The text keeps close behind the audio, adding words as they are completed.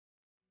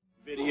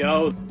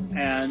Video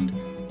and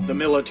the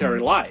military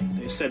lied.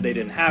 They said they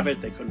didn't have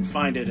it, they couldn't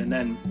find it, and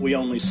then we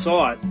only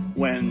saw it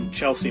when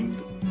Chelsea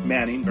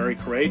Manning very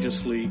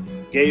courageously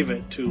gave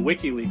it to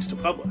WikiLeaks to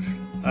publish.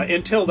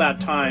 Until that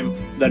time,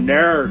 the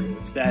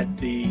narrative that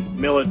the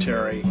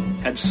military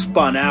had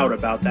spun out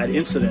about that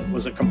incident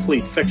was a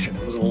complete fiction.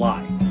 It was a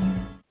lie.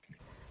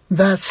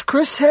 That's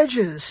Chris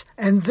Hedges,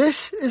 and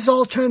this is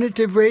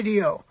Alternative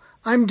Radio.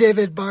 I'm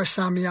David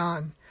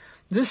Barsamian.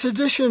 This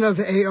edition of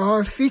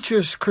AR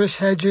features Chris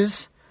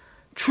Hedges.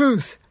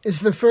 Truth is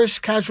the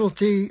first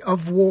casualty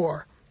of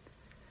war.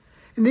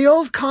 In the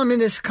old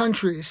communist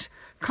countries,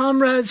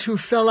 comrades who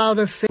fell out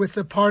of favor with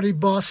the party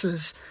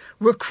bosses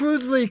were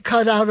crudely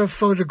cut out of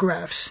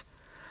photographs.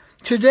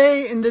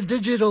 Today, in the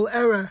digital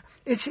era,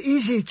 it's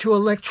easy to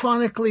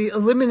electronically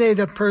eliminate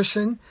a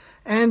person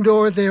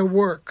and/or their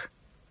work.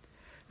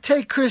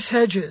 Take Chris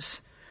Hedges.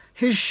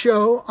 His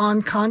show,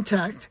 On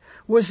Contact,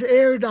 was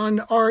aired on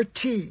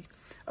RT,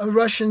 a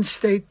Russian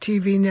state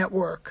TV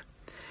network.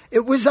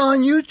 It was on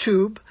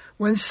YouTube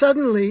when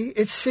suddenly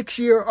its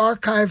 6-year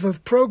archive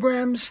of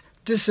programs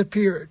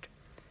disappeared.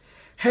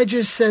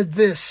 Hedges said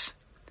this: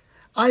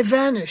 "I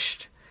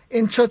vanished.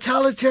 In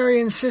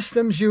totalitarian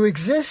systems you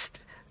exist,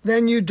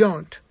 then you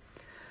don't.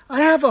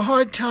 I have a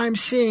hard time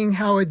seeing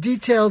how a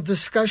detailed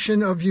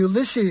discussion of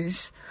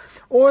Ulysses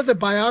or the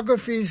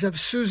biographies of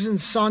Susan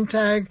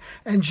Sontag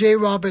and J.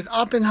 Robert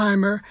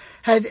Oppenheimer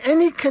had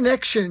any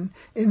connection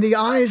in the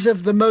eyes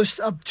of the most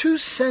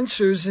obtuse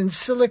censors in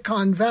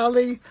Silicon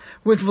Valley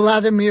with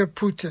Vladimir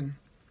Putin."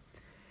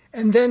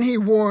 And then he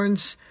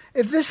warns,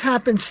 if this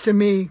happens to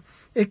me,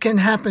 it can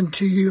happen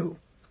to you.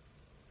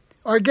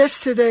 Our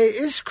guest today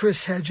is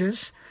Chris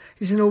Hedges.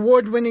 He's an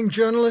award-winning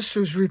journalist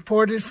who's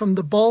reported from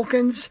the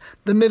Balkans,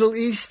 the Middle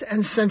East,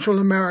 and Central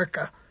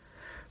America.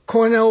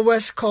 Cornel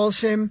West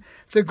calls him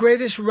the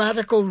greatest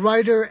radical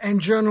writer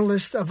and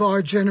journalist of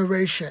our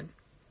generation.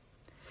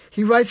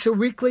 He writes a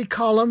weekly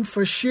column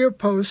for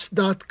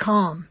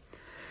SheerPost.com.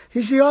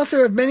 He's the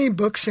author of many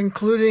books,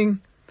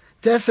 including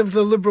Death of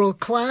the Liberal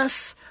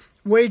Class,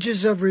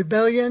 Wages of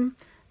Rebellion,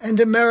 and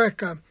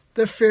America,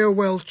 The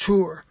Farewell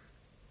Tour.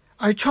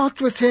 I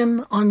talked with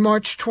him on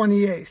March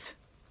 28th.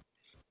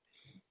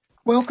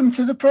 Welcome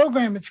to the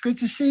program. It's good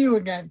to see you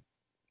again.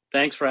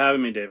 Thanks for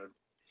having me, David.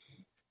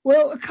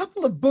 Well, a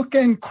couple of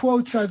bookend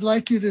quotes I'd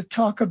like you to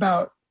talk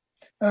about.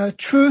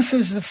 Truth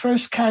is the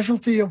first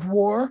casualty of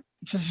war,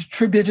 which is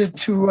attributed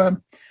to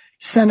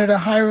Senator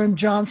Hiram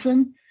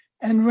Johnson,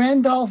 and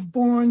Randolph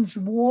Bourne's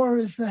War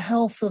is the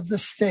Health of the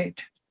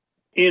State.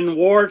 In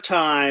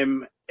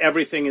wartime,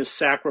 everything is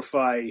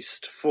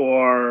sacrificed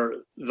for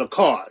the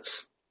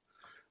cause.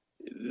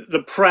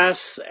 The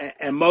press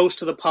and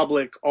most of the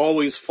public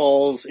always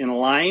falls in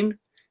line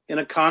in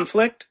a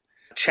conflict.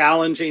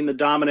 Challenging the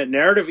dominant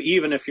narrative,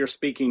 even if you're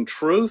speaking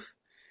truth,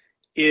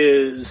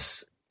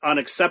 is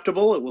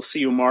unacceptable. It will see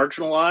you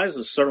marginalized.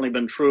 It's certainly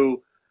been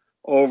true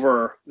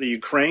over the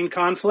Ukraine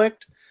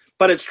conflict,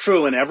 but it's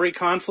true in every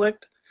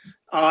conflict.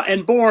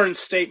 And Bourne's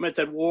statement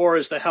that war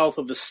is the health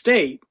of the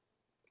state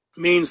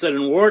means that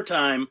in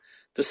wartime,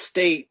 the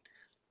state,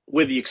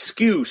 with the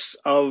excuse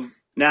of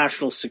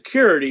national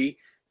security,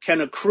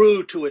 can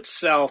accrue to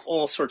itself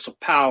all sorts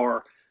of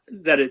power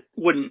that it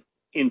wouldn't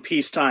in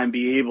peacetime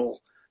be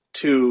able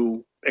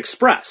to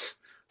express.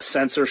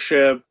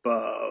 Censorship,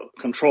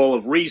 control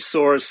of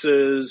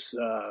resources,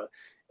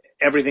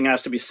 everything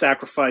has to be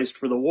sacrificed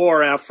for the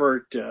war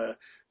effort,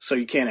 so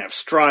you can't have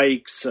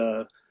strikes.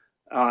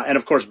 And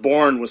of course,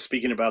 Bourne was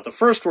speaking about the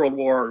First World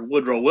War.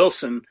 Woodrow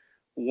Wilson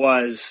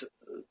was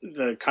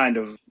the kind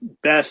of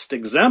best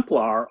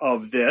exemplar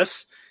of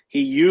this.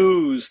 He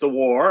used the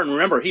war, and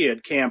remember, he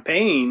had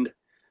campaigned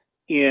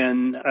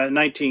in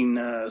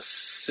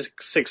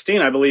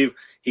 1916, I believe.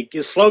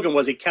 His slogan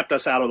was, he kept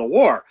us out of the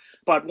war.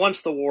 But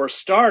once the war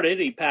started,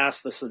 he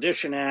passed the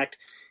Sedition Act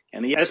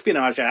and the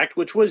Espionage Act,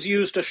 which was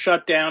used to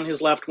shut down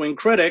his left-wing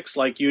critics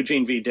like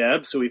Eugene V.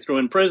 Debs, who he threw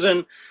in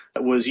prison.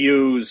 It was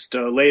used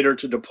later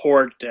to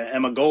deport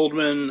Emma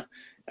Goldman,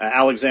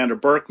 Alexander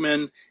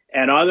Berkman,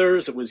 and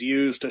others. It was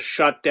used to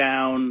shut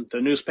down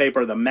the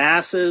newspaper The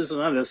Masses.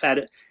 None of this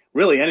had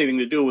really anything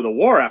to do with a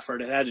war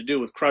effort. It had to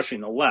do with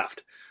crushing the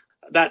left.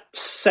 That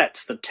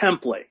sets the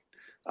template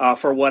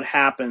for what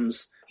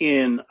happens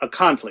in a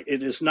conflict.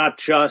 It is not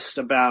just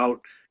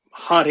about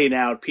hunting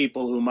out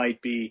people who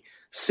might be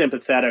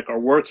sympathetic or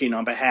working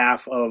on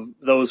behalf of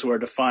those who are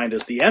defined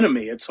as the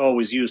enemy. It's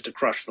always used to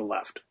crush the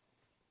left.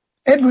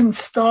 Edwin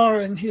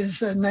Starr, in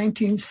his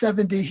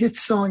 1970 hit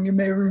song, you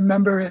may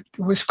remember it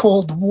was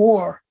called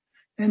War.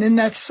 And in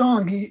that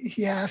song,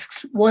 he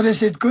asks, what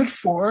is it good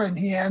for? And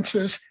he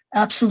answers,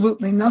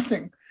 absolutely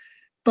nothing.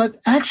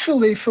 But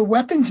actually, for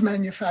weapons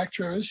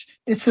manufacturers,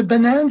 it's a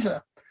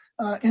bonanza.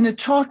 In a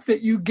talk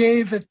that you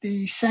gave at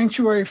the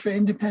Sanctuary for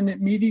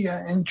Independent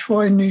Media in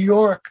Troy, New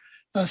York,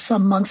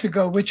 some months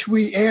ago, which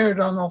we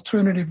aired on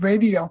Alternative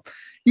Radio,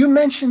 you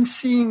mentioned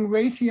seeing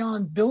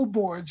Raytheon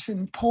billboards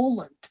in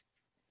Poland,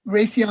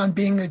 Raytheon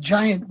being a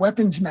giant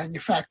weapons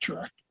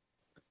manufacturer.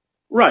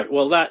 Right.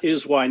 Well, that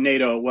is why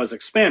NATO was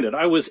expanded.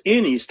 I was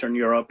in Eastern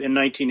Europe in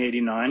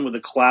 1989 with the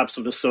collapse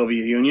of the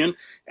Soviet Union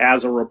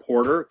as a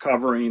reporter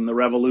covering the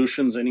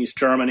revolutions in East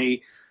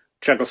Germany,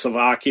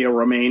 Czechoslovakia,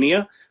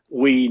 Romania.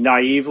 We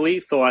naively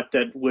thought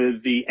that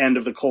with the end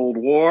of the Cold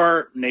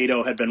War,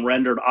 NATO had been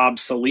rendered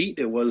obsolete.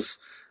 It was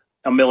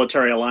a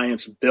military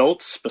alliance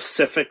built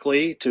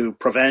specifically to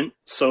prevent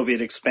Soviet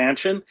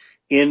expansion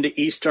into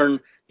Eastern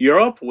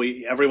Europe.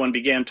 Everyone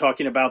began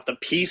talking about the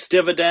peace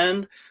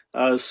dividend,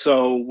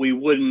 so we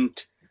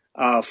wouldn't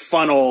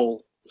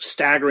funnel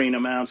staggering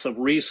amounts of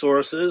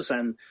resources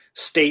and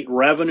state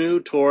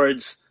revenue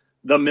towards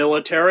the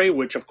military,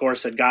 which of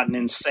course had gotten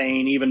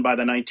insane even by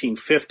the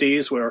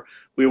 1950s, where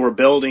we were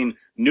building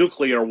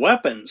nuclear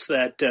weapons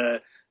that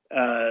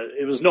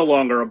it was no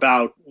longer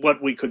about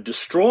what we could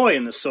destroy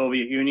in the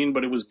Soviet Union,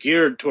 but it was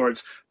geared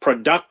towards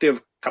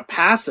productive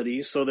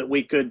capacity so that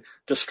we could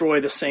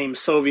destroy the same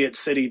Soviet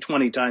city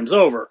 20 times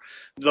over.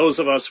 Those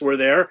of us who were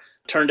there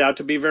turned out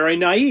to be very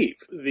naive.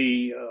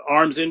 The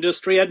arms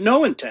industry had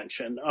no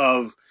intention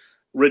of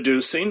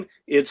reducing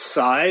its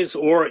size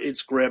or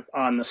its grip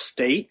on the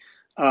state.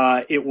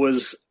 It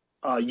was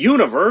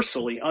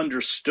universally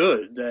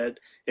understood that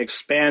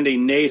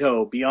expanding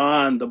NATO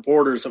beyond the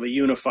borders of a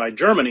unified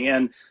Germany,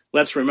 and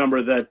let's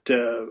remember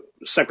that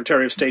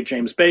Secretary of State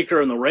James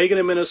Baker in the Reagan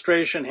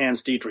administration,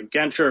 Hans-Dietrich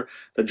Genscher,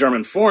 the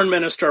German foreign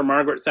minister,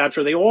 Margaret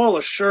Thatcher, they all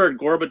assured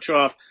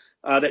Gorbachev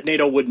that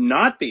NATO would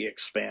not be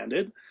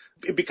expanded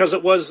because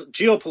it was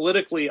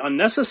geopolitically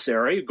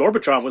unnecessary.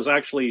 Gorbachev was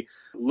actually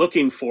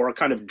looking for a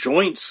kind of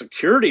joint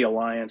security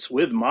alliance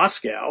with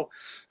Moscow,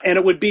 and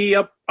it would be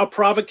a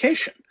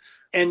provocation.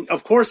 And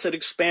of course, it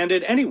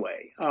expanded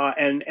anyway.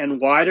 And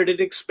why did it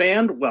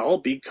expand? Well,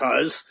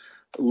 because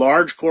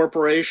large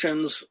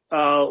corporations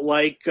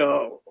like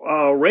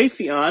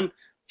Raytheon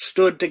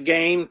stood to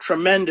gain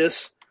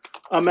tremendous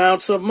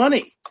amounts of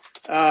money.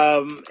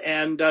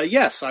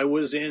 Yes, I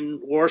was in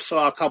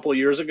Warsaw a couple of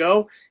years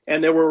ago,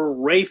 and there were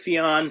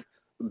Raytheon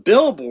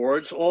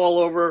billboards all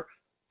over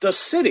the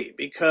city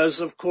because,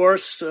 of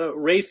course,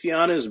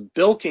 Raytheon is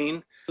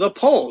bilking the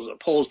Poles. The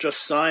Poles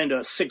just signed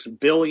a $6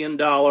 billion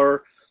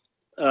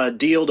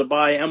deal to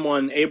buy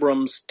M1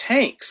 Abrams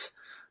tanks.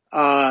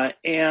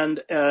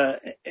 And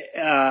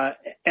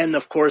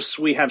of course,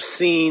 we have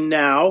seen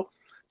now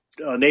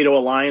NATO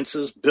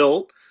alliances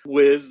built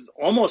with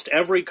almost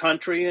every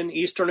country in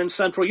Eastern and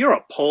Central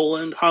Europe: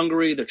 Poland,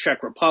 Hungary, the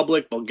Czech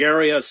Republic,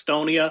 Bulgaria,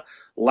 Estonia,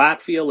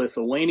 Latvia,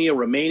 Lithuania,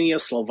 Romania,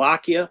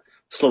 Slovakia,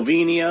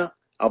 Slovenia,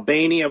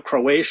 Albania,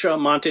 Croatia,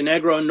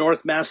 Montenegro, and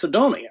North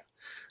Macedonia.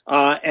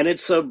 And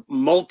it's a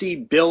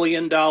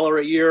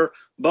multi-billion-dollar-a-year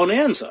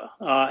bonanza.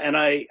 And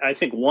I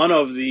think one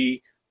of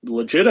the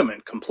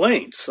legitimate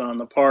complaints on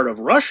the part of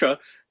Russia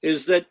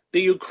is that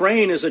the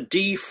Ukraine is a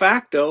de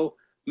facto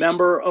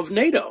member of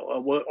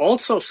NATO,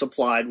 also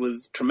supplied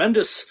with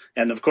tremendous,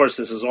 and of course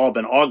this has all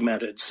been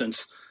augmented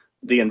since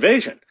the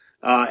invasion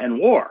and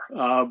war,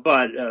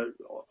 but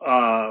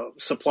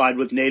supplied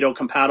with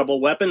NATO-compatible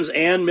weapons,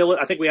 and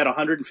I think we had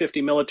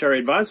 150 military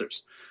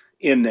advisors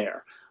in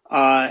there.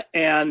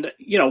 And,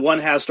 one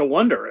has to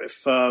wonder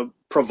if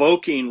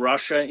provoking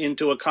Russia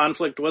into a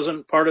conflict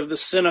wasn't part of the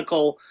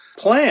cynical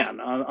plan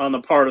on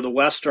the part of the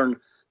Western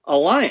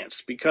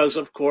alliance, because,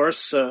 of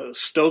course,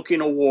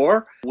 stoking a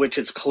war, which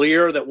it's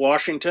clear that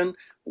Washington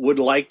would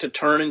like to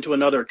turn into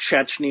another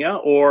Chechnya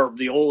or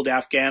the old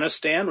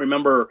Afghanistan.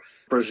 Remember,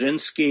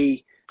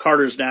 Brzezinski,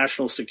 Carter's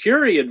national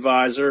security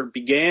advisor,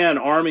 began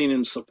arming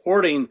and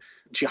supporting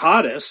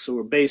jihadists who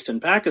were based in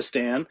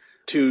Pakistan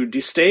to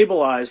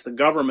destabilize the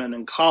government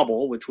in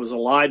Kabul, which was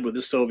allied with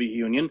the Soviet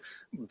Union,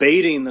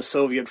 baiting the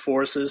Soviet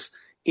forces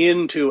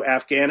into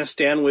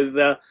Afghanistan with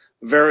a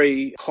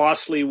very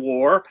costly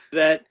war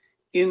that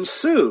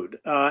ensued.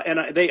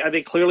 And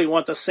they clearly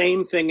want the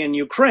same thing in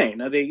Ukraine.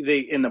 They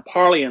in the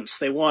parlance,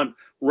 they want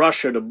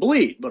Russia to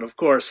bleed, but of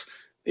course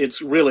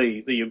it's really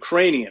the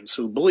Ukrainians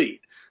who bleed.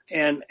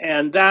 And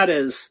that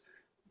is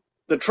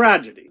the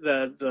tragedy,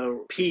 that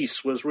the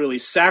peace was really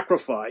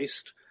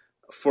sacrificed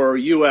for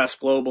U.S.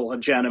 global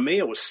hegemony.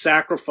 It was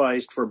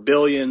sacrificed for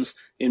billions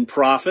in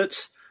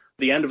profits.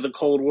 The end of the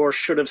Cold War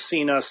should have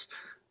seen us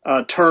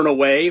turn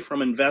away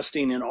from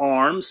investing in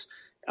arms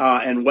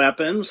and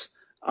weapons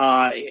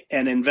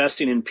and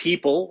investing in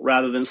people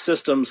rather than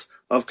systems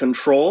of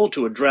control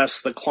to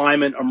address the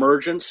climate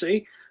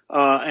emergency.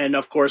 And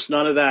of course,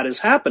 none of that is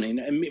happening.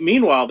 And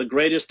meanwhile, the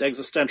greatest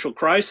existential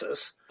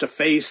crisis to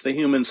face the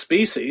human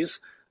species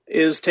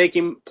is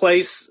taking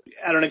place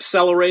at an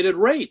accelerated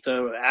rate.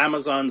 The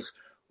Amazon's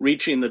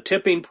reaching the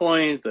tipping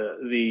point.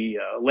 The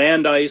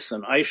land ice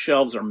and ice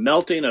shelves are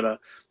melting at a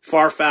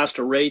far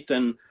faster rate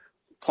than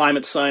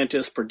climate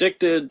scientists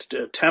predicted.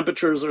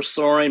 Temperatures are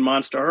soaring.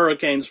 Monster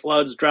hurricanes,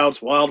 floods, droughts,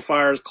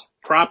 wildfires,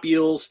 crop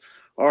yields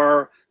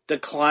are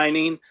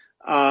declining.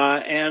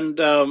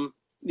 The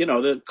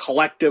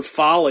collective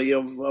folly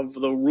of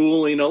the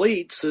ruling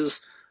elites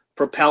is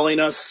propelling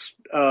us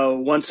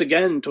once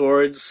again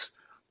towards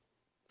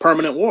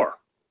permanent war.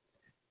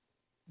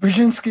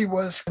 Brzezinski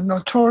was a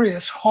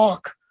notorious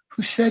hawk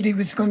who said he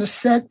was going to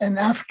set an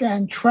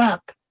Afghan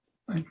trap.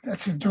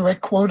 That's a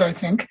direct quote, I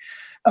think,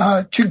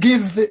 to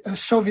give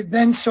the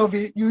then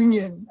Soviet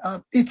Union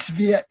its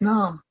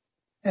Vietnam.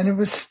 And it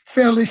was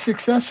fairly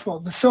successful.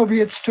 The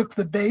Soviets took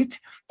the bait,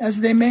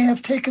 as they may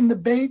have taken the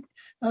bait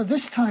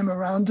this time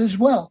around as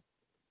well.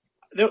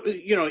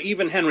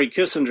 Even Henry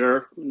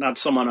Kissinger, not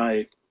someone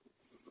I,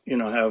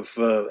 have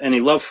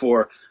any love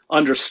for,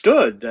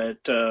 understood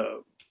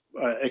that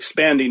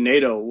expanding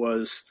NATO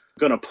was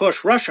going to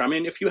push Russia. I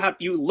mean, if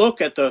you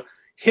look at the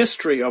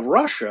history of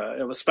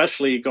Russia,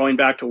 especially going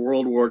back to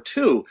World War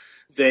II,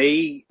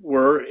 they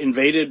were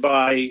invaded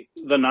by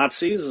the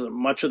Nazis.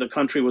 Much of the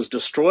country was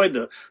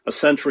destroyed. A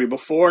century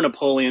before,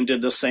 Napoleon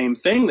did the same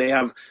thing. They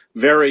have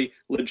very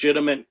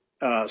legitimate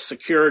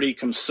security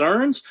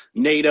concerns.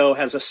 NATO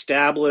has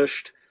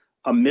established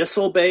a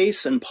missile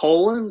base in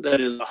Poland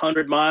that is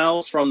 100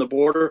 miles from the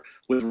border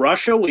with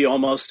Russia. We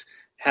almost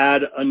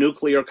had a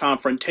nuclear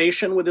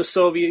confrontation with the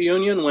Soviet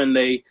Union when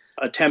they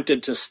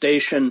attempted to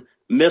station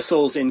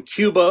missiles in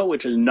Cuba,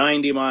 which is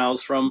 90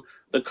 miles from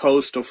the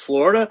coast of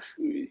Florida.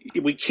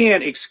 We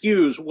can't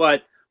excuse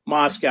what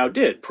Moscow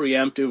did.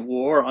 Preemptive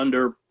war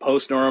under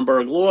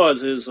post-Nuremberg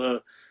laws is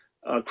a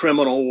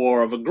criminal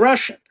war of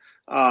aggression.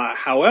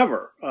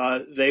 However,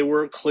 they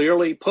were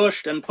clearly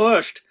pushed and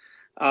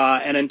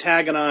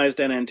antagonized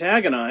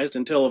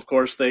until, of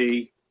course,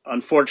 they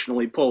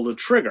unfortunately pulled the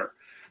trigger.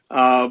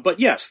 But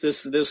yes,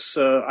 this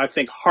I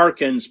think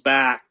harkens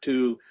back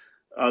to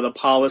the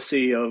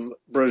policy of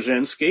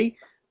Brzezinski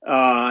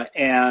or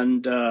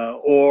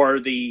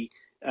the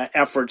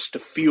efforts to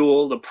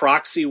fuel the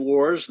proxy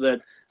wars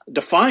that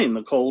define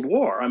the Cold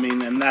War. I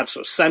mean, and that's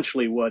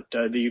essentially what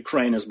the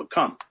Ukraine has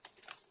become.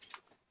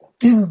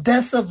 In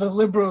Death of the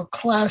Liberal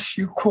Class,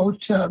 you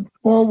quote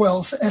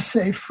Orwell's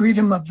essay,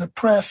 Freedom of the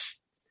Press,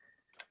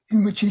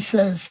 in which he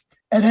says,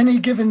 at any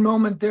given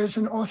moment, there's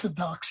an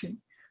orthodoxy,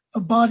 a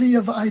body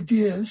of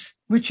ideas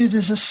which it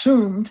is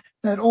assumed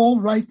that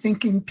all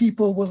right-thinking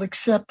people will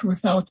accept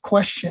without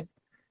question.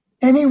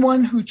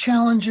 Anyone who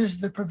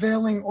challenges the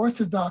prevailing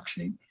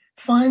orthodoxy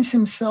finds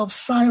himself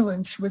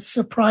silenced with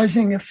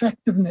surprising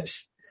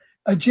effectiveness.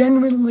 A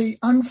genuinely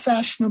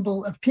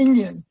unfashionable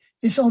opinion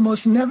is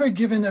almost never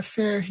given a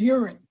fair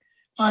hearing,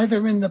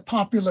 either in the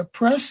popular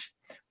press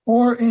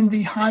or in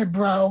the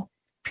highbrow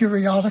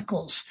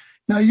periodicals.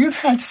 Now, you've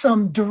had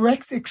some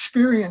direct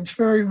experience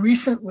very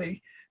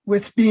recently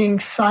with being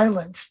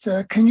silenced.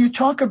 Can you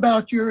talk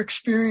about your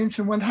experience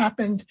and what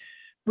happened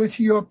with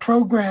your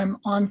program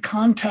On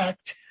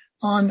Contact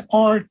on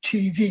RT?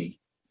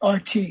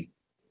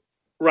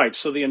 Right.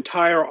 So the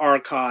entire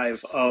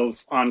archive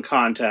of On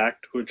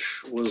Contact,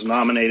 which was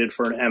nominated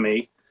for an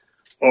Emmy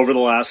over the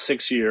last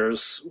 6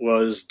 years,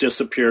 was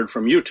disappeared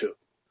from YouTube.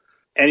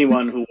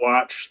 Anyone who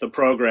watched the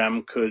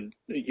program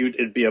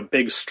it'd be a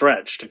big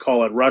stretch to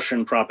call it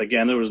Russian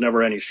propaganda. There was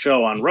never any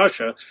show on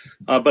Russia,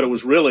 but it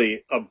was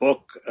really a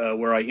book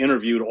where I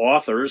interviewed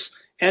authors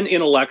and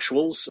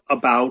intellectuals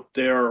about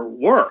their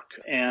work.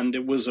 And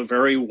it was a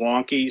very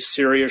wonky,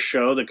 serious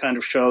show, the kind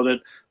of show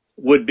that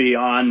would be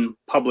on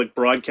public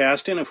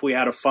broadcasting if we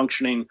had a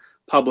functioning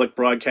public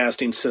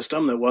broadcasting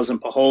system that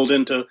wasn't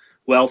beholden to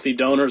wealthy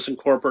donors and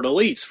corporate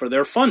elites for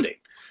their funding.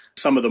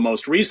 Some of the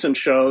most recent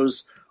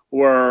shows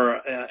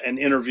were an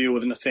interview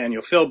with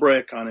Nathaniel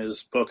Philbrick on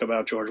his book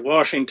about George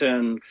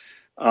Washington.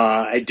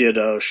 I did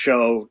a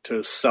show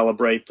to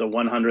celebrate the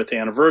 100th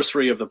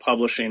anniversary of the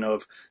publishing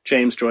of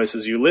James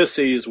Joyce's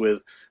Ulysses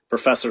with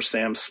Professor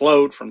Sam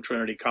Sloat from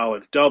Trinity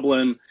College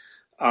Dublin.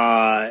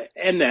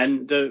 And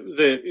then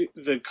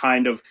the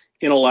kind of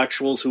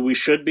intellectuals who we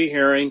should be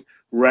hearing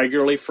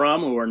regularly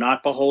from, who are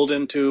not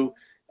beholden to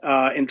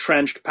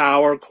entrenched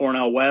power: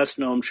 Cornel West,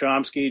 Noam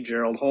Chomsky,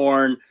 Gerald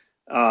Horne,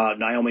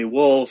 Naomi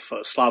Wolf,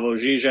 Slavoj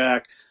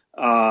Žižek.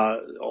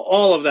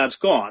 All of that's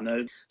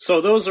gone.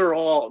 So those are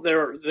all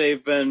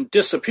they've been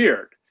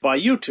disappeared by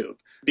YouTube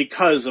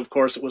because, of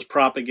course, it was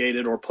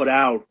propagated or put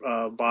out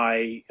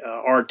by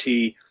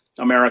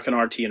American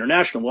RT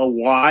International. Well,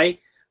 why?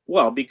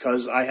 Well,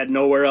 because I had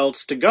nowhere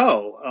else to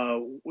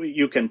go.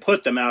 You can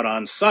put them out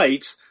on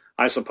sites,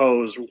 I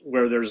suppose,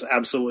 where there's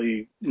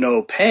absolutely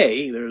no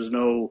pay. There's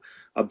no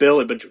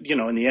ability, but,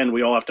 in the end,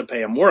 we all have to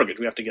pay a mortgage.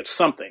 We have to get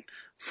something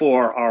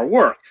for our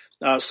work.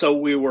 So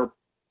we were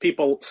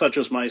people such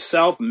as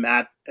myself,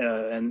 Matt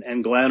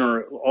and Glenn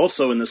are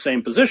also in the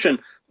same position.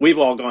 We've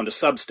all gone to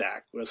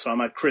Substack. So I'm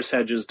at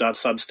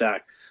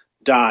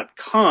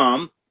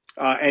chrishedges.substack.com,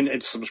 and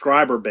it's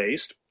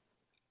subscriber-based.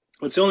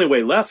 It's the only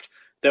way left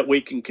that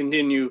we can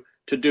continue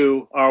to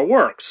do our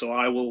work. So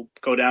I will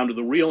go down to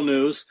the Real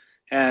News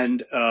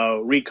and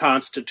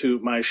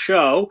reconstitute my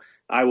show.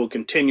 I will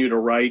continue to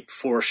write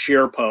for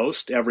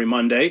ScheerPost every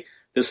Monday.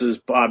 This is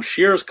Bob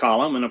Scheer's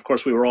column, and of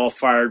course we were all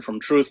fired from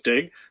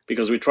Truthdig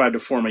because we tried to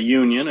form a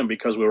union and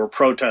because we were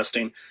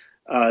protesting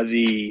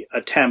the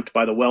attempt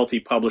by the wealthy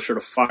publisher to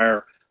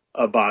fire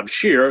Bob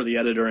Scheer, the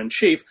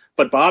editor-in-chief.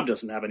 But Bob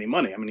doesn't have any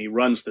money. I mean, he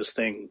runs this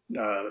thing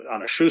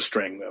on a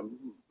shoestring,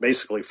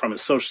 basically from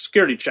his Social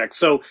Security check.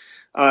 So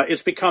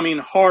it's becoming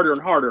harder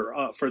and harder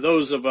for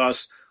those of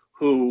us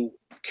who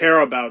care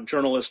about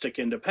journalistic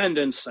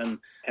independence and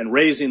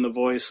raising the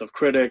voice of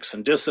critics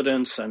and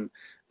dissidents and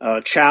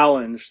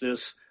challenge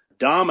this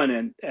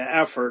dominant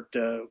effort,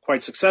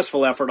 quite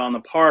successful effort on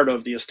the part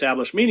of the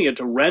established media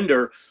to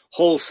render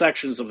whole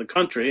sections of the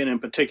country, and in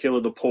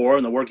particular the poor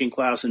and the working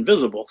class,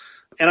 invisible.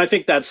 And I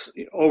think that's,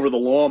 over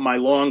my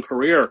long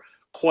career,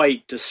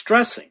 quite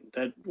distressing,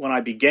 that when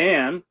I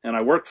began, and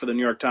I worked for the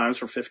New York Times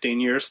for 15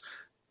 years,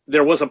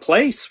 there was a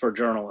place for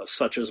journalists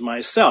such as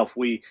myself.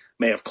 We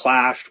may have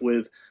clashed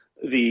with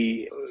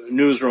the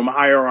newsroom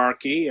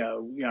hierarchy.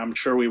 I'm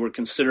sure we were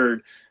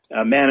considered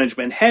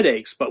management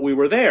headaches, but we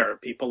were there.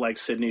 People like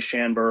Sidney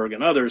Schanberg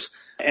and others,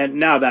 and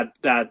now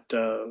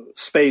that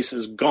space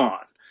is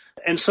gone.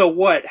 And so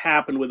what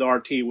happened with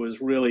RT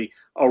was really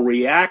a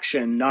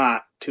reaction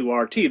not to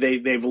RT.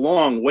 They've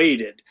long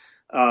waited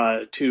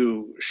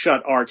to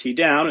shut RT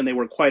down, and they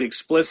were quite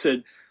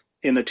explicit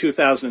in the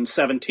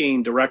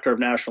 2017 Director of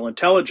National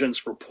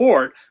Intelligence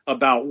report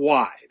about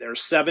why. There are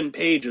 7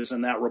 pages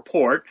in that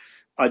report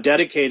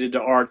dedicated to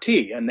RT,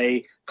 and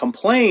they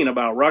complain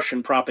about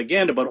Russian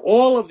propaganda, but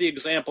all of the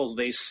examples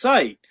they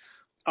cite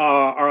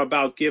are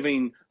about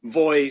giving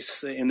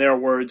voice, in their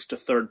words, to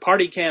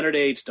third-party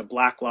candidates, to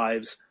Black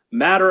Lives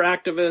Matter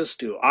activists,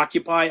 to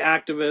Occupy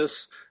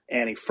activists,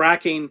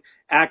 anti-fracking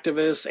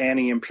activists,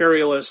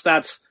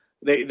 anti-imperialists.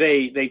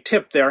 They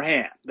tipped their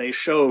hand. They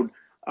showed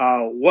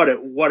what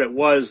it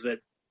was that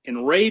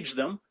enraged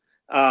them,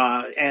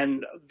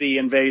 and the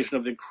invasion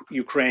of the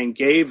Ukraine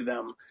gave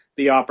them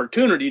the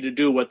opportunity to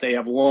do what they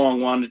have long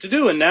wanted to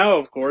do. And now,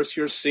 of course,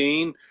 you're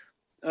seeing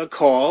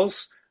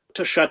calls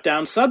to shut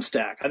down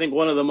Substack. I think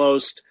one of the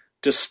most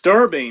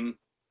disturbing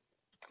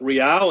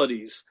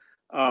realities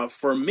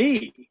for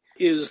me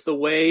is the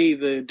way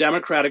the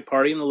Democratic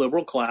Party and the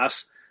liberal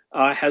class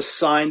has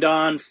signed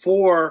on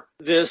for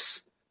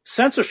this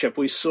censorship.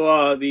 We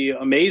saw the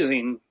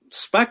amazing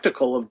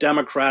spectacle of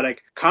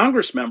Democratic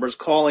Congress members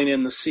calling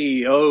in the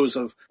CEOs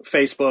of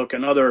Facebook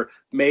and other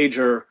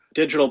major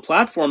digital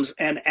platforms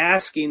and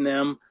asking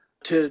them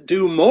to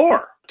do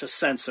more to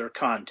censor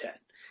content.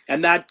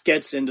 And that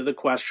gets into the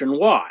question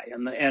why.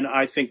 And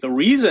I think the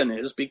reason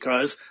is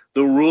because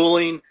the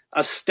ruling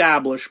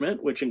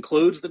establishment, which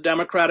includes the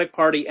Democratic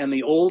Party and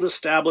the old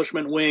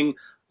establishment wing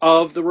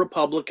of the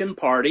Republican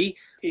Party,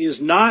 is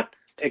not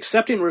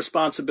accepting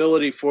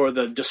responsibility for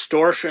the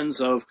distortions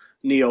of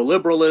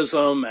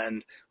neoliberalism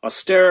and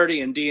austerity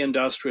and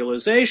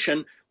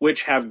deindustrialization,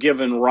 which have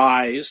given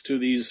rise to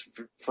these,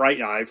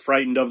 I'm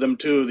frightened of them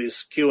too,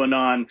 these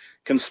QAnon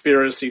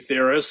conspiracy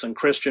theorists and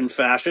Christian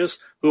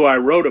fascists, who I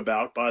wrote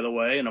about, by the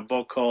way, in a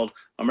book called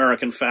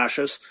American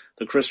Fascists,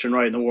 the Christian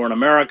Right in the War in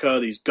America,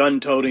 these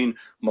gun-toting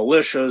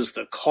militias,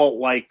 the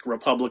cult-like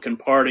Republican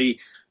Party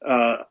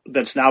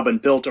that's now been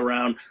built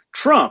around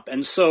Trump.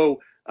 And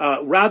so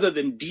rather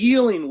than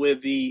dealing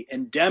with the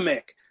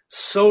endemic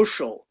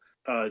social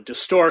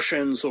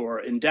distortions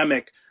or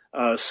endemic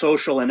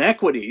social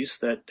inequities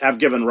that have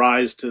given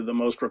rise to the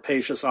most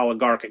rapacious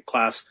oligarchic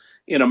class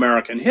in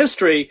American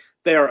history,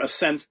 they're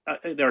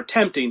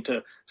attempting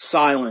to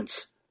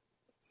silence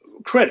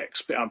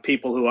critics,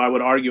 people who I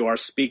would argue are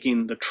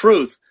speaking the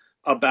truth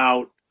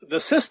about the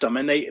system,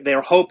 and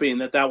they're hoping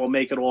that will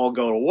make it all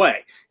go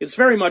away. It's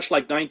very much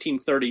like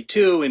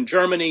 1932 in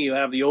Germany. You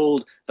have the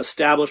old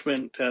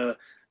establishment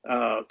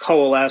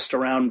coalesced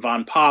around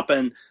von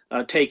Papen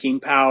taking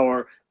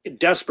power,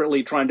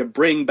 desperately trying to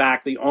bring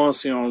back the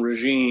ancien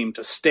regime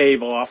to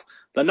stave off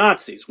the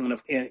Nazis, when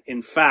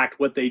in fact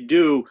what they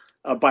do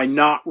by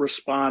not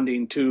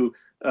responding to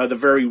the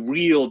very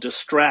real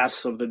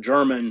distress of the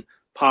German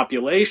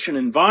population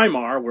in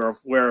Weimar,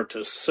 where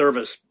to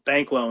service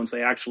bank loans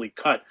they actually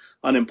cut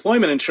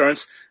unemployment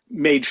insurance,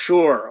 made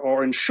sure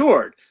or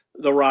ensured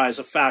the rise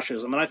of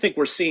fascism. And I think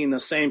we're seeing the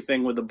same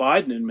thing with the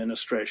Biden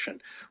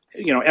administration.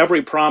 You know,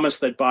 every promise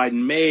that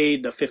Biden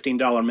made, the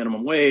 $15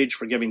 minimum wage,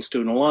 forgiving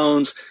student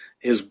loans,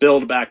 his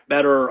Build Back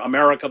Better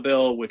America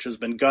bill, which has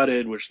been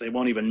gutted, which they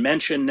won't even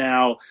mention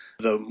now,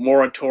 the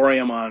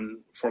moratorium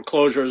on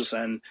foreclosures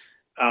and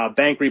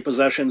bank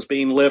repossessions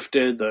being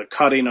lifted, the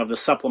cutting of the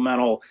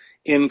supplemental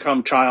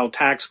income child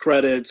tax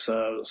credits,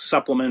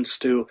 supplements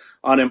to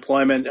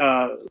unemployment.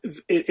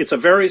 It's a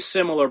very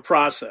similar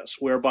process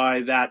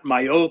whereby that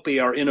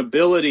myopia or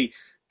inability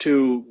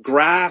to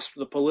grasp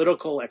the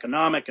political,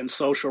 economic, and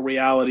social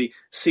reality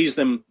sees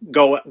them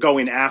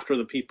going after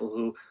the people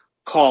who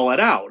call it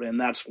out, and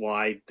that's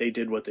why they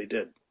did what they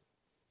did.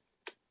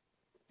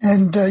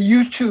 And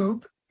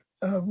YouTube,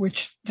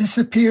 which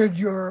disappeared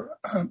your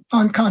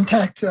On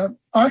Contact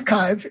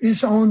archive,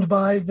 is owned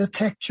by the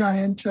tech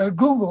giant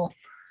Google.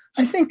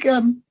 I think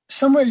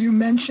somewhere you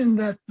mentioned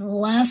that the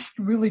last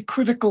really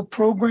critical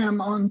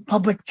program on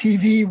public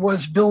TV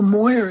was Bill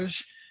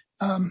Moyers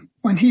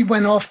when he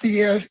went off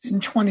the air in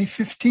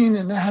 2015,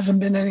 and there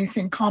hasn't been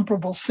anything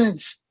comparable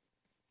since.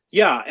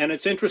 Yeah, and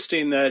it's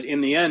interesting that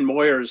in the end,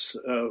 Moyers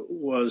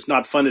was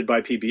not funded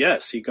by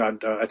PBS. He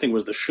got, I think it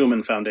was the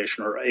Schumann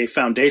Foundation, or a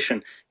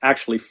foundation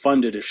actually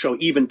funded his show.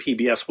 Even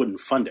PBS wouldn't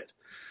fund it.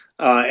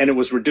 And it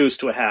was reduced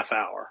to a half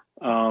hour.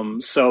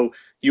 So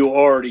you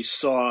already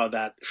saw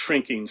that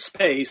shrinking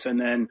space. And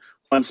then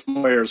once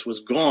Moyers was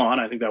gone,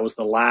 I think that was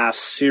the last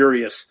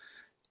serious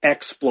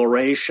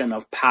exploration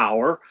of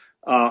power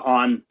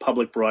on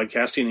public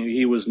broadcasting.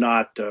 He was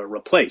not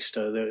replaced.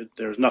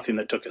 There's nothing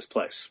that took his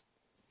place.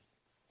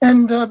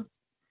 And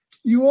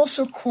you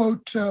also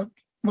quote,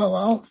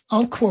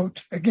 I'll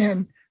quote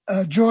again,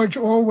 George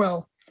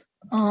Orwell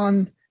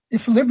on,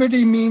 if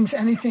liberty means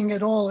anything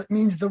at all, it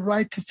means the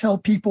right to tell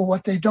people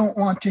what they don't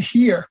want to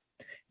hear.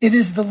 It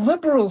is the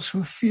liberals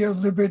who fear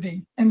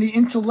liberty and the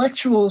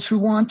intellectuals who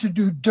want to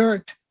do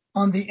dirt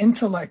on the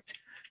intellect.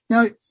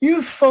 Now,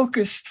 you've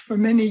focused for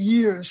many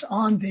years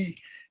on the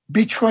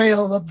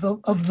betrayal of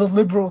the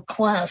liberal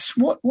class.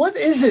 What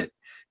is it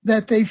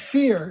that they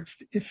fear,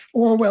 if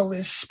Orwell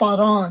is spot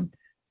on,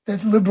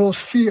 that liberals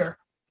fear?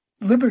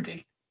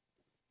 Liberty.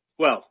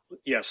 Well,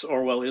 yes,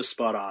 Orwell is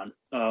spot on.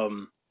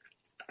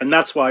 And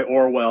that's why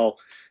Orwell,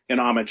 in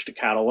homage to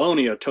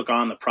Catalonia, took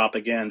on the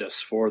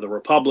propagandists for the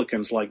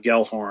Republicans like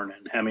Gellhorn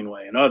and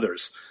Hemingway and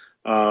others,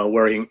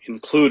 where he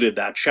included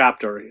that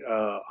chapter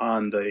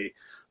on the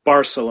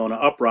Barcelona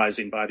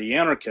uprising by the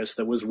anarchists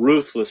that was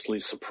ruthlessly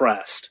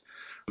suppressed.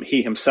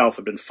 He himself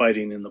had been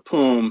fighting in the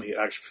POUM. He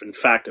actually, in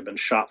fact, had been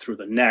shot through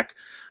the neck.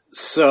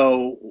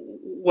 So,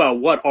 well,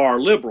 what are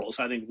liberals?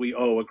 I think we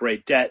owe a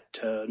great debt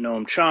to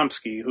Noam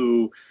Chomsky,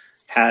 who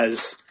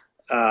has,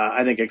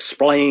 I think,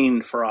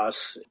 explained for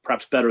us,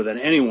 perhaps better than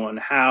anyone,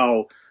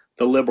 how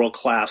the liberal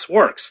class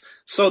works.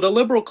 So the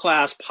liberal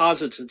class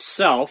posits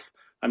itself,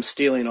 I'm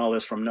stealing all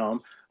this from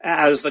Noam,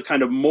 as the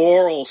kind of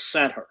moral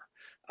center,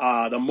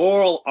 the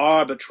moral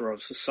arbiter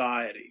of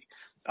society.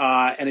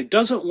 And it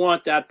doesn't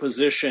want that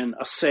position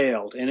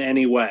assailed in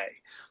any way.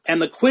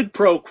 And the quid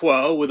pro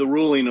quo with the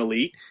ruling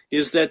elite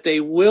is that they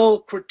will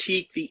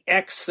critique the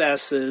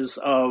excesses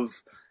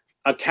of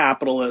a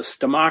capitalist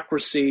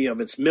democracy,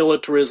 of its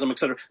militarism,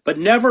 etc., but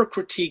never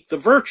critique the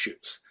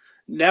virtues,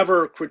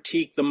 never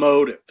critique the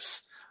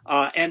motives.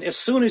 And as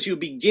soon as you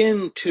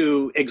begin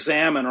to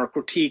examine or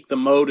critique the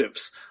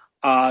motives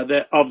of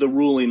the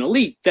ruling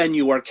elite, then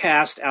you are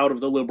cast out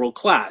of the liberal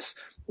class.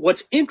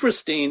 What's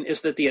interesting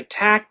is that the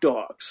attack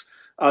dogs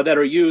that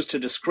are used to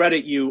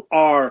discredit you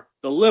are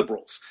the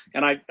liberals.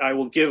 And I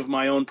will give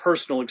my own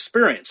personal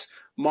experience.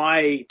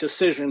 My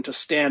decision to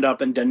stand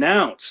up and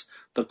denounce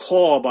the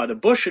call by the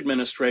Bush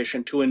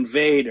administration to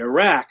invade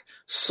Iraq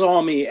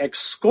saw me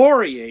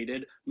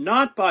excoriated,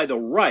 not by the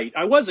right.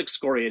 I was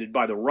excoriated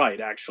by the right,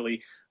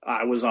 actually.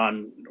 I was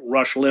on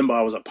Rush Limbaugh.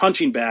 I was a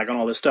punching bag and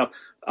all this stuff.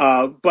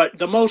 But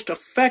the most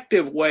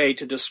effective way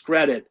to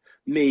discredit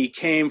me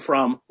came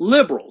from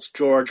liberals,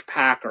 George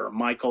Packer,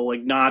 Michael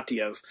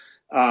Ignatieff,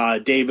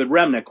 David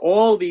Remnick,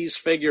 all these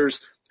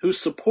figures who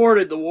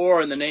supported the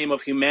war in the name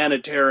of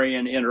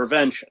humanitarian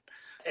intervention.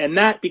 And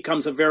that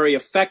becomes a very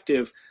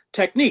effective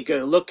technique.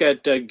 Look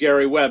at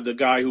Gary Webb,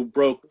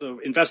 the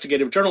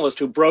investigative journalist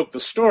who broke the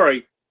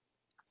story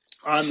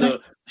on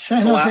the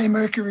San Jose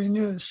Mercury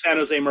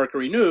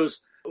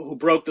News, who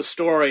broke the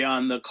story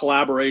on the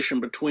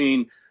collaboration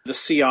between the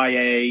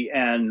CIA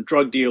and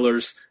drug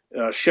dealers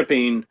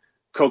shipping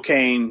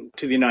cocaine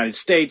to the United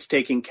States,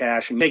 taking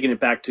cash and taking it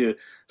back to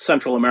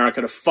Central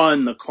America to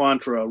fund the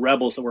Contra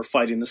rebels that were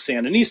fighting the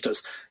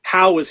Sandinistas.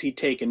 How was he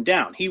taken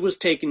down? He was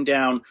taken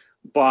down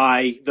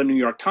by the New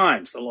York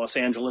Times, the Los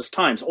Angeles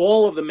Times,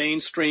 all of the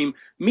mainstream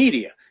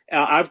media.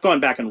 I've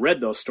gone back and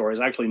read those stories.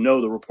 I actually know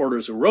the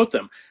reporters who wrote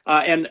them.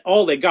 And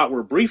all they got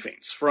were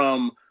briefings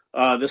from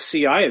the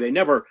CIA. They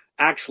never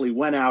actually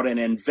went out and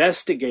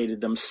investigated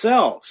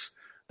themselves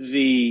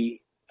the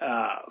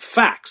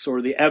facts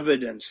or the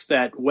evidence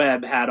that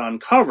Webb had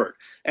uncovered.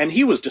 And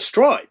he was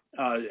destroyed.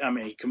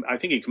 I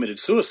think he committed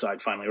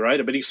suicide finally,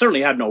 right? But he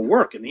certainly had no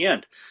work in the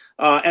end.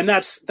 And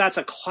that's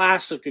a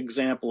classic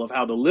example of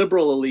how the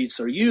liberal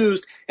elites are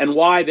used and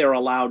why they're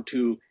allowed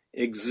to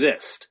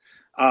exist.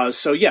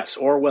 So yes,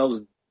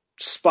 Orwell's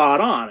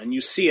spot on, and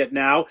you see it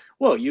now.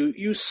 Well,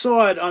 you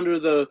saw it under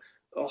the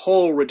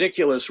whole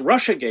ridiculous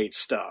Russiagate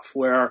stuff,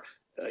 where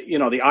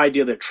the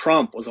idea that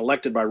Trump was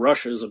elected by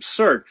Russia is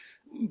absurd,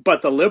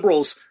 but the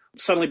liberals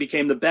suddenly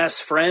became the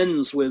best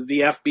friends with the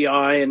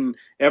FBI and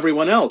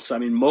everyone else. I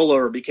mean,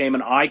 Mueller became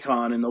an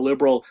icon in the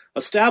liberal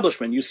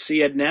establishment. You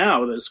see it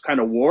now, this kind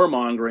of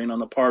warmongering on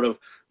the part of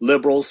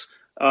liberals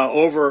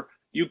over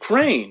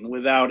Ukraine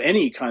without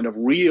any kind of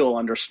real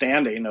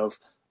understanding of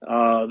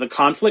the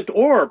conflict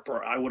or,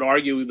 I would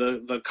argue,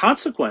 the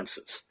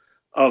consequences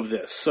of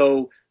this.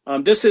 So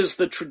this is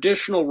the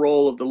traditional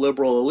role of the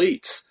liberal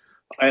elites,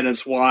 and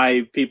it's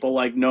why people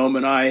like Noam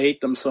and I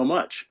hate them so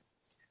much.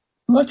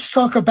 Let's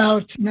talk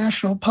about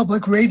National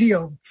Public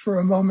Radio for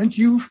a moment.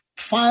 You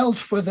filed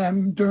for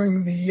them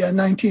during the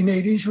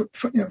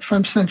 1980s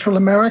from Central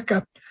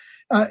America.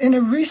 In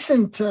a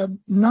recent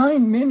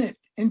 9-minute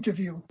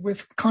interview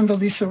with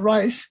Condoleezza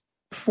Rice,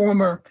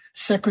 former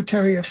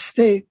Secretary of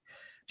State,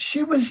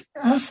 she was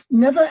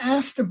never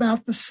asked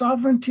about the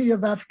sovereignty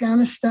of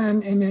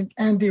Afghanistan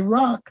and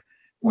Iraq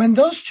when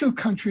those two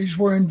countries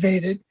were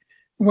invaded,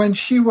 when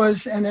she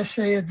was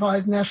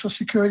NSA National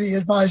Security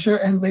Advisor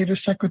and later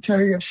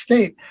Secretary of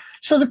State.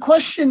 So the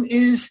question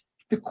is,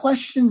 the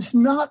questions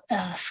not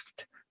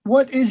asked,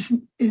 what is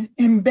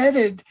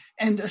embedded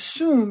and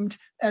assumed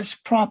as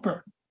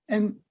proper.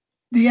 And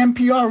the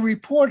NPR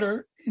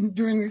reporter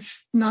during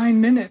its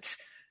 9 minutes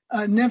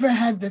never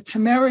had the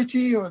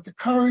temerity or the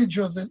courage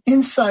or the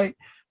insight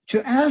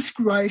to ask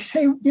Rice,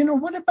 hey,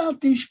 what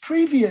about these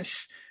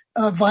previous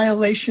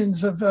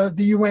violations of the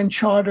UN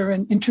Charter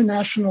and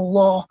international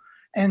law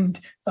and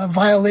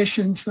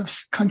violations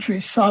of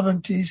countries'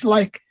 sovereignties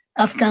like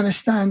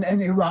Afghanistan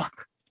and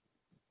Iraq?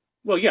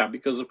 Well, yeah,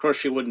 because of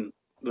course the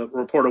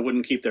reporter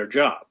wouldn't keep their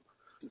job.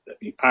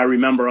 I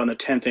remember on the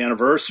 10th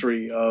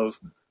anniversary of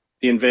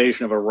the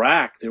invasion of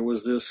Iraq, there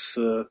was this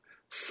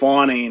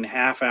fawning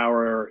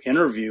half-hour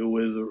interview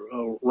with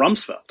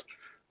Rumsfeld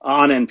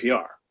on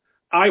NPR.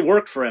 I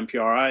worked for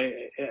NPR.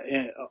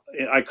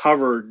 I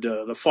covered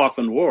the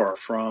Falkland War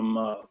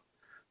from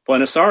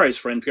Buenos Aires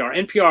for NPR.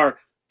 NPR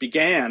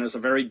began as a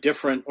very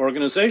different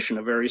organization,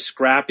 a very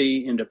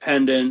scrappy,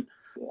 independent,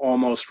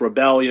 almost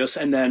rebellious,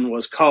 and then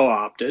was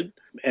co-opted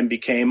and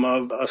became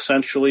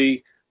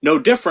essentially no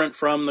different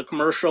from the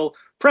commercial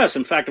press.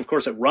 In fact, of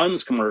course, it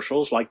runs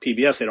commercials like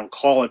PBS. They don't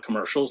call it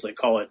commercials. They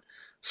call it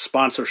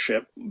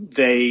sponsorship.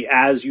 They,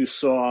 as you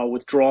saw,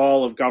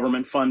 withdrawal of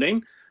government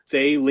funding,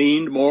 they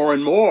leaned more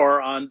and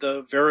more on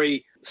the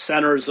very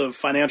centers of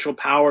financial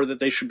power that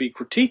they should be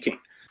critiquing.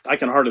 I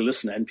can hardly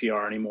listen to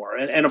NPR anymore.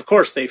 And of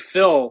course, they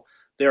fill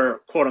their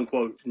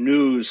quote-unquote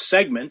news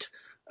segment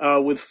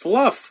with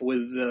fluff,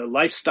 with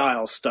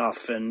lifestyle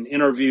stuff and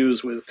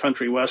interviews with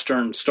country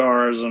western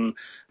stars and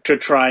to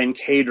try and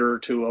cater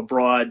to a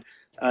broad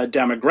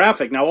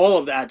demographic. Now, all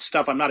of that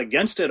stuff, I'm not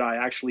against it. I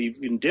actually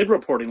even did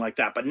reporting like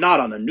that, but not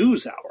on the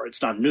news hour.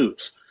 It's not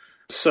news.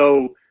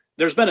 So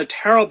there's been a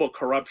terrible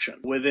corruption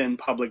within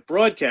public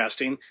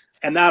broadcasting,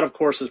 and that, of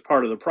course, is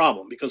part of the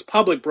problem, because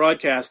public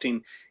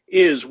broadcasting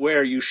is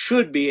where you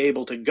should be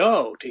able to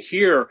go to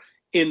hear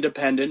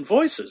independent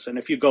voices. And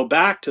if you go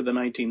back to the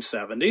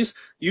 1970s,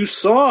 you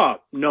saw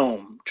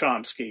Noam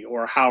Chomsky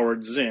or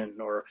Howard Zinn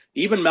or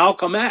even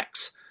Malcolm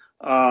X,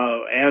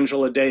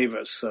 Angela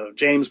Davis,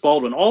 James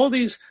Baldwin. All of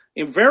these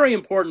very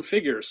important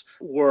figures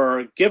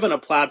were given a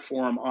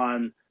platform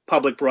on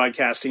public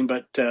broadcasting,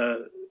 but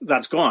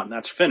that's gone.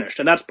 That's finished.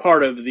 And that's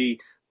part of the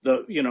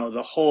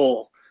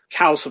whole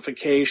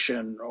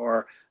calcification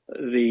or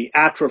the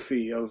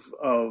atrophy of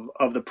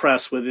the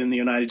press within the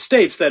United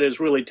States that has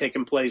really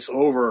taken place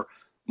over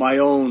my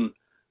own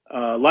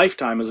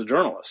lifetime as a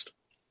journalist.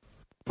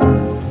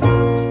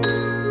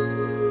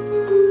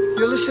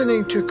 You're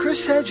listening to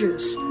Chris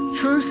Hedges.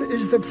 Truth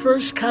is the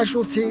first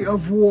casualty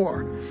of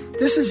war.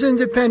 This is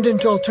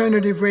independent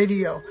alternative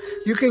radio.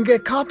 You can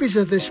get copies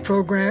of this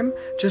program.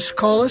 Just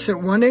call us at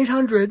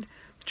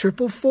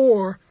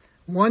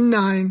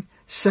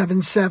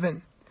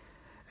 1-800-444-1977.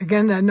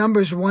 Again, that number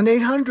is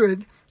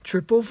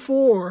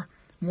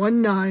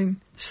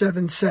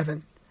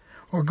 1-800-444-1977.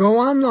 Or go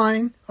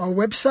online, our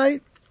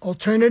website,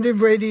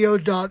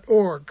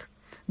 alternativeradio.org.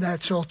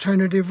 That's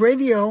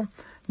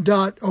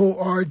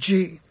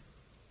alternativeradio.org.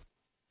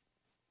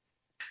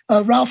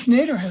 Ralph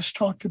Nader has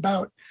talked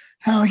about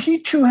how he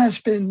too has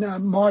been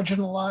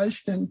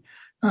marginalized and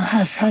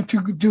has had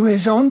to do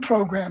his own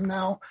program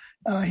now.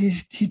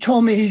 He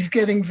told me he's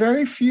getting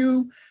very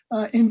few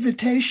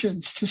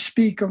invitations to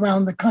speak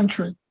around the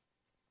country.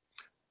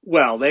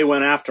 Well, they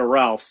went after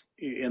Ralph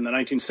in the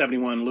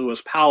 1971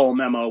 Lewis Powell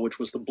memo, which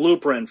was the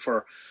blueprint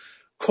for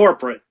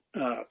corporate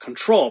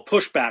control,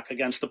 pushback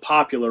against the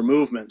popular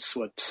movements,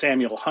 what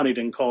Samuel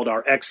Huntington called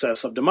our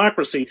excess of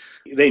democracy.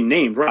 They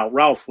named Ralph.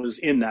 Ralph was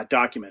in that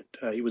document.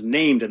 He was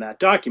named in that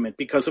document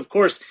because, of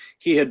course,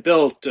 he had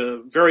built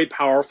very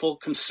powerful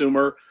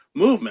consumer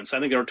movements. I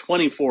think there are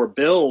 24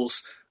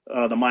 bills,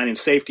 the Mining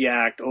Safety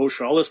Act,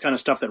 OSHA, all this kind of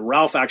stuff that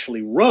Ralph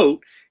actually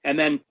wrote and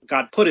then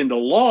got put into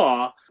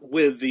law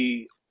with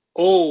the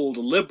old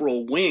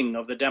liberal wing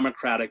of the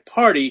Democratic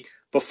Party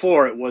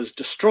before it was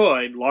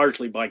destroyed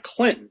largely by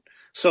Clinton.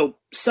 So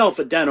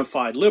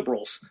self-identified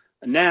liberals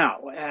now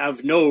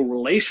have no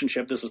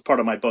relationship, this is part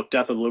of my book,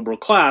 Death of the Liberal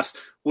Class,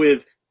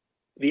 with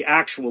the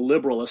actual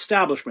liberal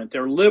establishment.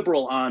 They're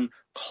liberal on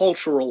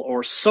cultural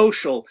or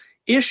social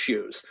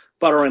issues,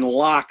 but are in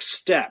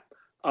lockstep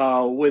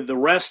with the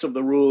rest of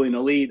the ruling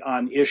elite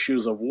on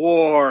issues of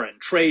war and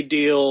trade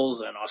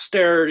deals and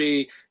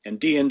austerity and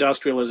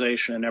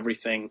deindustrialization and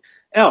everything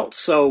else.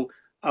 So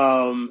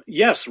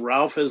yes,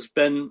 Ralph has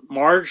been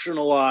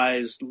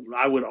marginalized,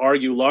 I would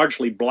argue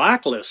largely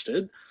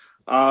blacklisted,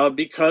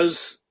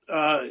 because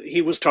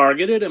he was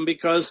targeted and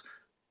because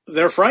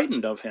they're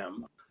frightened of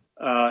him.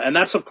 And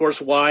that's, of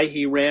course, why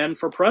he ran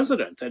for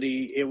president, that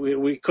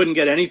we couldn't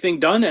get anything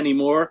done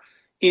anymore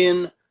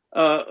in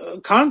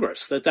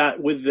Congress, that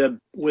with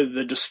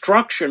the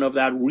destruction of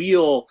that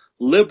real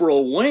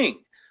liberal wing,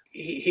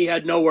 he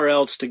had nowhere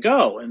else to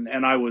go.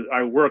 And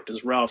I worked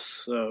as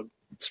Ralph's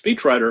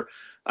speechwriter.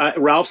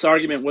 Ralph's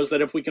argument was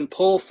that if we can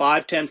pull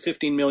 5, 10,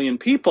 15 million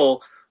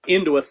people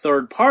into a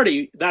third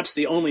party, that's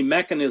the only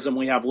mechanism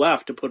we have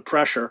left to put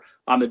pressure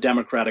on the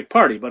Democratic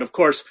Party. But of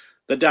course,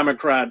 the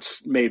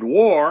Democrats made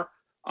war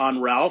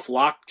on Ralph,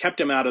 kept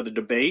him out of the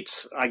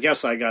debates. I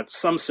guess I got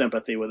some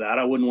sympathy with that.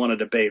 I wouldn't want to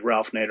debate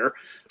Ralph Nader.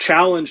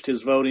 Challenged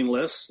his voting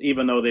lists,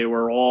 even though they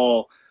were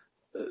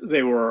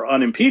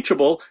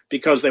unimpeachable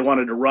because they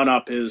wanted to run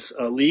up his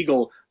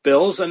legal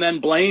bills, and then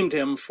blamed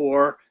him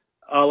for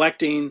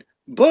electing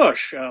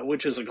Bush,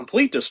 which is a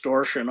complete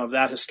distortion of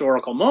that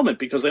historical moment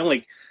because they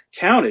only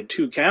counted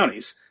 2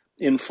 counties.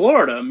 In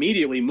Florida,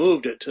 immediately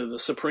moved it to the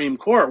Supreme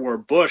Court where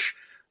Bush,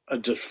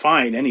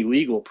 defying any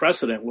legal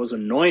precedent, was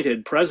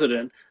anointed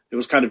president. It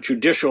was kind of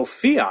judicial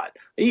fiat.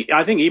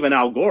 I think even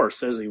Al Gore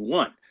says he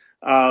won.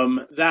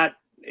 That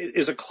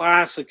is a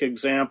classic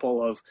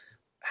example of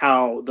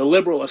how the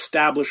liberal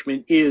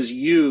establishment is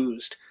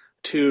used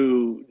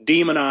to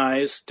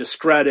demonize,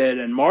 discredit,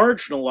 and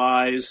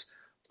marginalize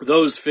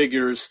those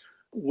figures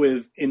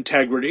with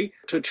integrity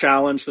to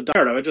challenge the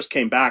narrative. I just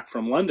came back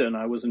from London.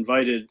 I was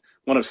invited,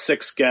 one of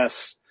 6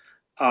 guests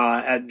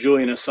at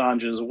Julian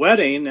Assange's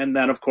wedding. And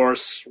then, of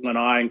course, when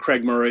I and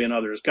Craig Murray and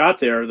others got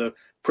there, the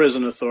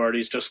prison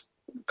authorities just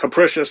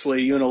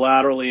capriciously,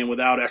 unilaterally, and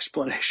without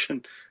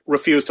explanation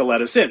refused to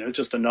let us in. It was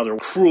just another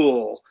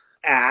cruel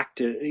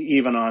act,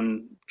 even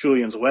on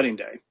Julian's wedding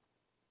day.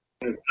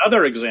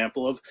 Another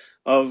example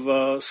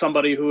of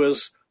somebody who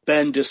has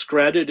been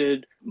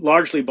discredited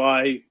largely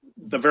by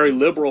the very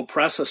liberal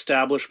press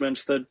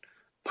establishments that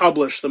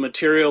published the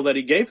material that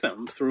he gave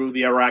them through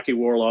the Iraqi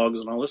war logs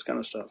and all this kind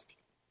of stuff.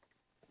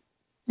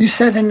 You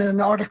said in an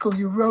article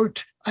you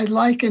wrote, I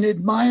like and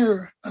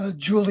admire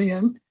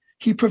Julian.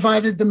 He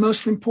provided the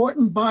most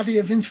important body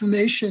of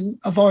information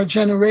of our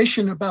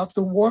generation about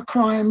the war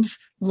crimes,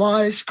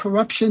 lies,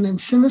 corruption,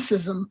 and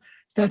cynicism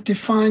that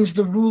defines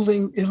the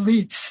ruling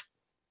elites.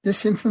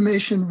 This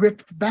information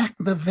ripped back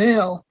the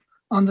veil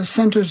on the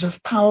centers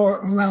of power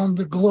around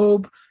the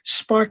globe,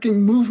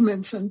 sparking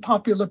movements and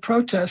popular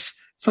protests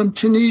from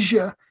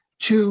Tunisia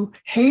to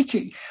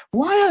Haiti.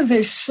 Why are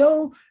they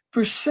so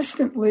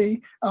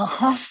persistently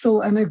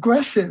hostile and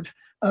aggressive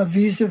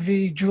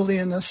vis-a-vis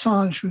Julian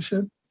Assange, who's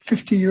a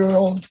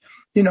 50-year-old,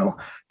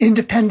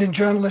 independent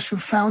journalist who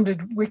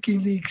founded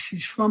WikiLeaks?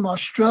 He's from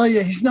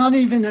Australia. He's not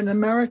even an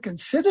American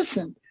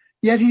citizen,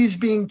 yet he's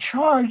being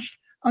charged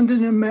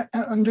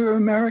under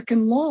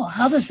American law.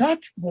 How does that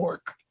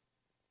work?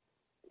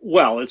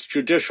 Well, it's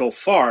judicial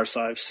farce.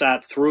 I've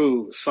sat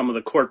through some of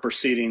the court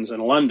proceedings in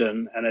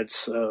London, and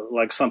it's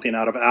like something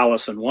out of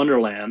Alice in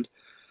Wonderland.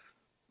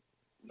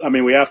 I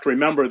mean, we have to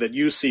remember that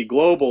UC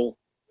Global,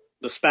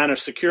 the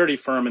Spanish security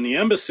firm in the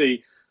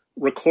embassy,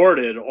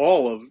 recorded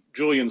all of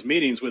Julian's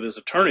meetings with his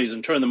attorneys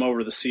and turned them over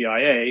to the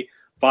CIA,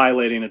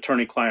 violating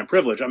attorney-client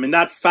privilege. I mean,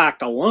 that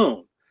fact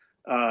alone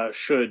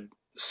should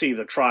see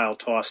the trial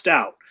tossed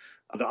out.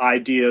 The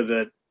idea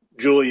that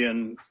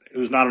Julian,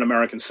 who's not an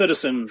American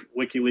citizen,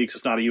 WikiLeaks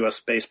is not a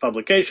U.S.-based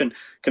publication,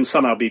 can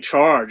somehow be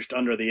charged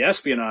under the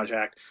Espionage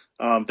Act,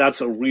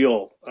 that's a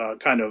real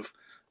kind of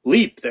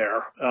leap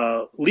there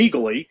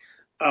legally.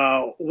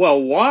 Well,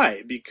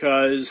 why?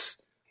 Because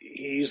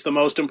he's the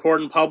most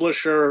important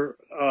publisher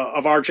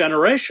of our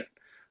generation.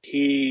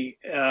 He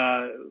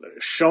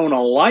shone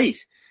a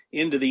light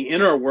into the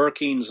inner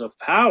workings of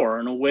power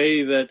in a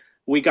way that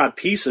we got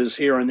pieces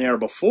here and there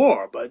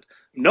before, but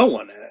no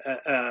one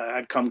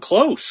had come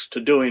close to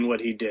doing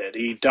what he did.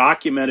 He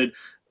documented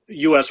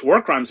U.S.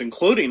 war crimes,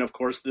 including, of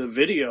course, the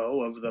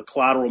video of the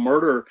collateral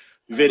murder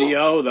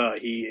video.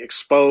 He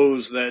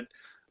exposed that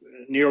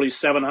nearly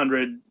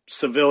 700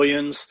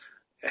 civilians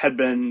had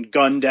been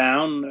gunned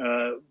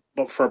down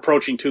for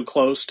approaching too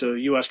close to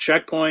U.S.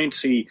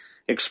 checkpoints. He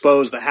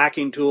exposed the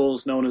hacking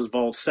tools known as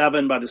Vault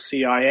 7 by the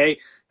CIA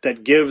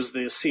that gives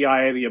the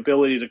CIA the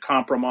ability to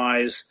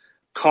compromise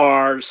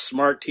cars,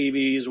 smart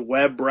TVs,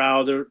 web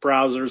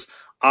browsers,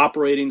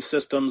 operating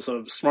systems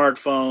of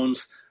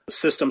smartphones,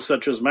 systems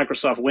such as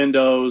Microsoft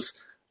Windows,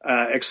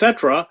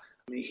 etc.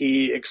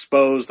 He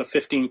exposed the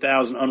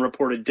 15,000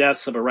 unreported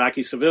deaths of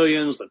Iraqi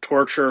civilians, the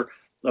torture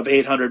of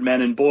 800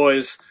 men and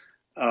boys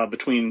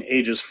between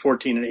ages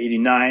 14 and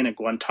 89 at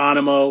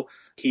Guantanamo.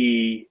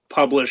 He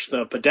published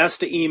the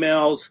Podesta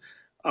emails,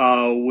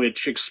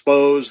 which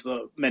exposed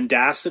the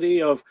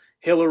mendacity of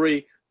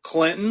Hillary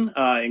Clinton,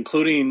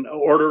 including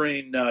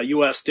ordering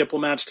U.S.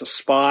 diplomats to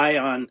spy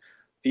on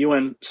the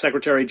UN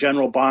Secretary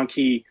General Ban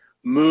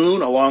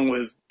Ki-moon, along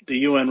with the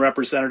UN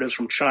representatives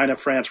from China,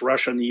 France,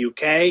 Russia, and the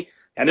UK.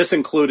 And this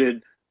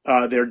included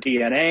their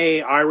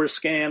DNA, iris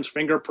scans,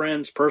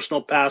 fingerprints,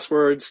 personal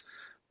passwords.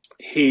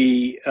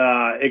 He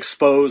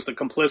exposed the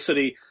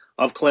complicity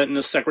of Clinton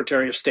as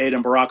Secretary of State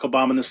and Barack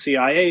Obama and the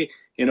CIA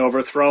in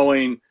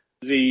overthrowing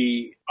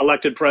the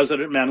elected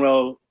president,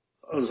 Manuel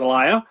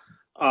Zelaya,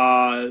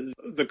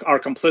 our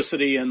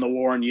complicity in the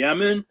war in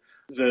Yemen,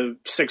 the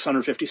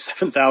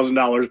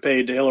 $657,000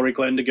 paid to Hillary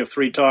Clinton to give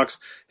 3 talks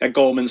at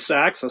Goldman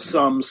Sachs, a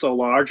sum so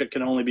large it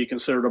can only be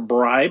considered a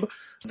bribe,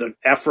 the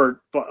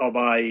effort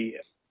by...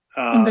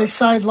 and they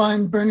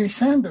sidelined Bernie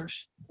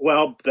Sanders.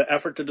 Well, the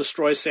effort to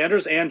destroy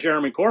Sanders and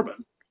Jeremy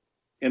Corbyn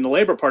in the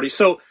Labor Party.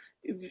 So,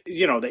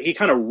 he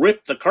kind of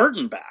ripped the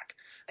curtain back.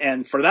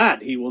 And for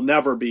that, he will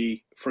never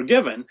be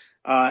forgiven.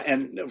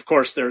 And of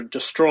course, they're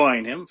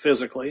destroying him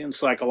physically and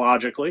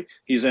psychologically.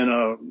 He's in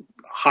a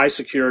high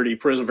security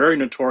prison, very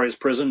notorious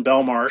prison,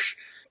 Belmarsh,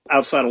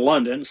 outside of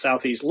London,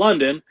 southeast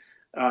London.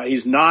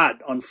 He's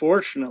not,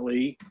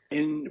 unfortunately,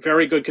 in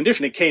very good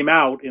condition. It came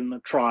out in the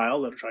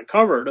trial that I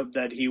covered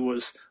that he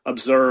was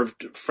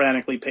observed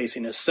frantically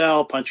pacing his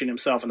cell, punching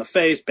himself in the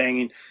face,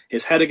 banging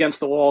his head against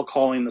the wall,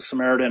 calling the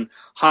Samaritan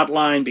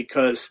hotline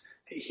because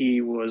he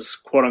was,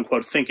 quote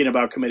unquote, thinking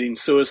about committing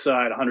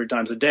suicide 100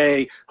 times a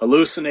day,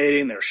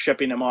 hallucinating. They're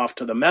shipping him off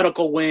to the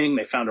medical wing.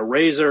 They found a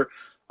razor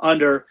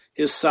under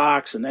his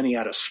socks, and then he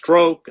had a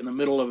stroke in the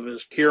middle of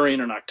his hearing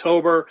in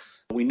October.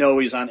 We know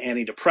he's on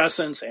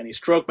antidepressants,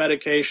 anti-stroke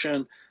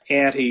medication,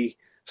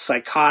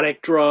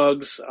 anti-psychotic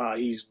drugs.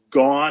 He's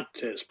gaunt.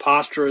 His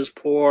posture is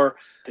poor.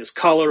 His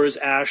color is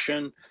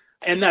ashen.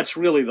 And that's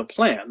really the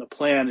plan. The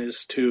plan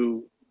is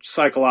to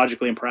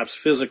psychologically and perhaps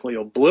physically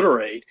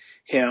obliterate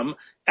him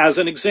as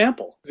an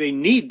example. They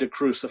need to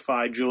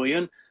crucify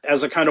Julian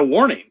as a kind of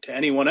warning to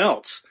anyone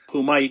else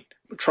who might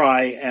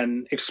try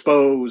and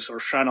expose or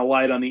shine a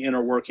light on the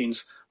inner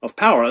workings of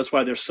power. That's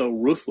why they're so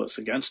ruthless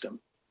against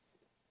him.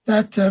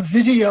 That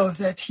video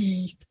that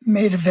he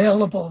made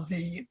available,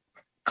 the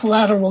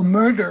collateral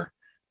murder,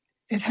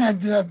 it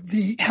had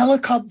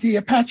the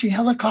Apache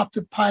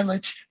helicopter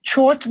pilots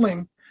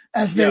chortling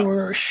as they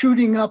were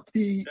shooting up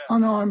the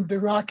unarmed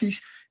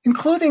Iraqis,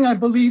 including, I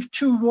believe,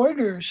 2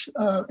 Reuters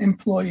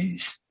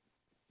employees.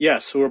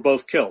 Yes, who were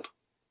both killed.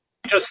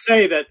 Just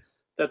say that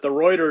the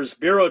Reuters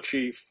bureau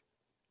chief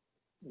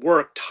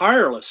worked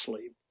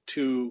tirelessly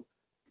to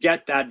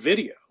get that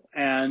video,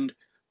 and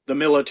the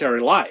military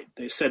lied.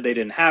 They said they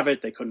didn't have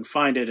it, they couldn't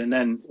find it, and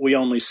then we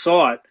only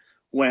saw it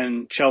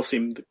when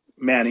Chelsea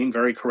Manning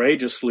very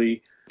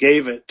courageously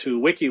gave it to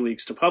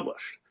WikiLeaks to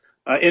publish.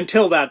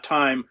 Until that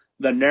time,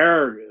 the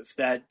narrative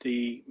that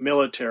the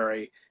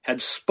military had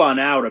spun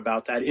out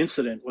about that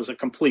incident was a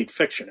complete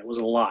fiction. It was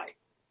a lie.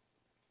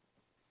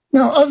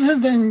 Now, other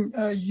than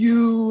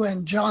you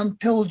and John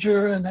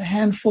Pilger and a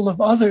handful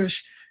of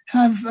others,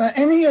 have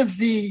any of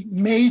the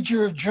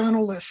major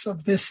journalists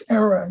of this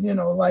era,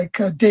 like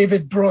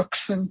David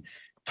Brooks and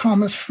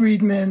Thomas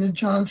Friedman and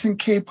Jonathan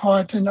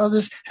Capehart and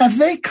others, have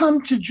they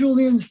come to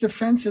Julian's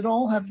defense at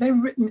all? Have they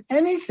written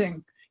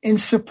anything in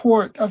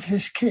support of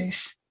his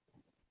case?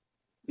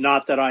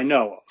 Not that I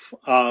know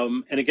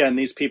of. And again,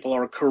 these people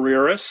are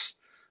careerists.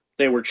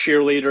 They were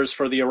cheerleaders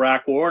for the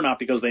Iraq War, not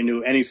because they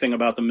knew anything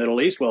about the Middle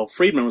East. Well,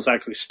 Friedman was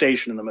actually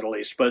stationed in the Middle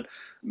East, but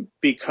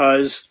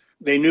because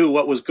they knew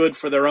what was good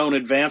for their own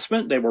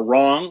advancement. They were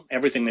wrong.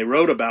 Everything they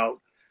wrote about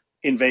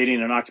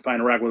invading and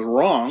occupying Iraq was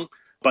wrong,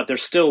 but they're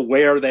still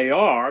where they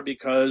are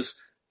because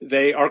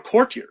they are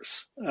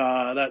courtiers.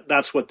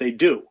 That's what they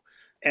do.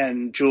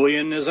 And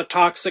Julian is a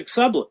toxic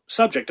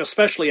subject,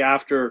 especially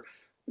after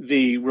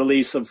the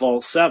release of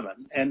Vault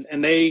 7.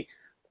 And they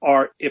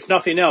are, if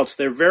nothing else,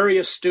 they're very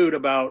astute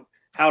about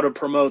how to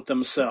promote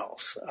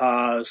themselves.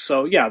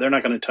 So, they're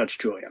not going to touch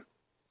Julian.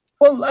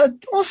 Well,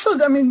 also,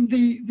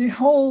 the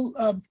whole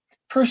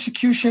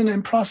persecution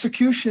and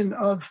prosecution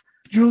of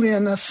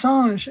Julian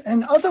Assange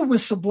and other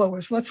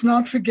whistleblowers. Let's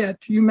not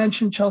forget, you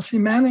mentioned Chelsea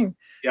Manning,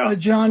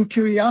 John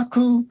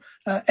Kiriakou,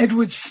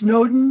 Edward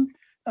Snowden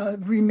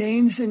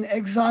remains in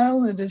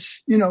exile and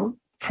is,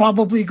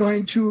 probably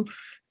going to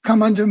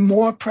come under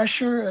more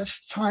pressure as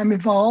time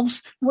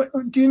evolves.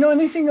 Do you know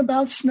anything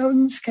about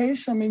Snowden's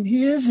case?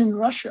 He is in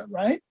Russia,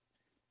 right?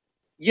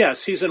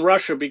 Yes, he's in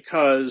Russia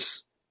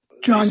because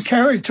John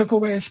Kerry took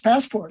away his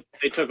passport.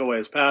 They took away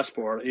his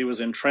passport. He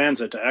was in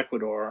transit to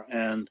Ecuador,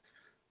 and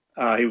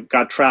he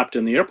got trapped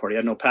in the airport. He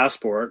had no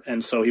passport,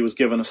 and so he was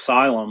given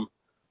asylum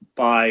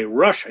by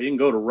Russia. He didn't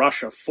go to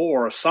Russia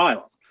for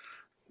asylum.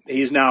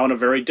 He's now in a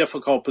very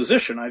difficult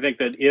position. I think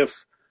that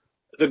if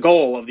the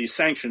goal of these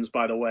sanctions,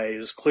 by the way,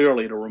 is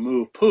clearly to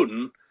remove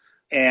Putin,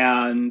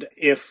 and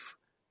if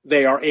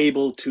they are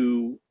able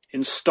to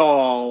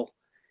install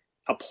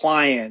a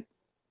pliant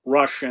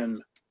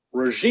Russian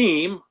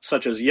regime,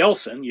 such as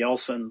Yeltsin.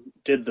 Yeltsin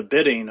did the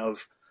bidding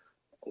of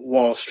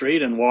Wall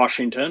Street and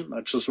Washington,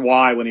 which is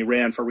why when he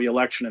ran for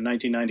re-election in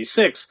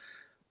 1996,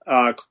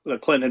 the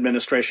Clinton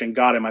administration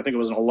got him, I think it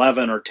was an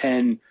 11 or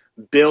 $10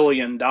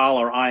 billion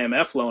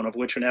IMF loan, of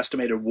which an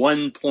estimated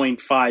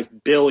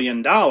 $1.5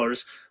 billion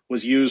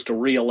was used to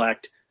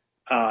re-elect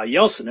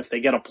Yeltsin. If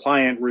they get a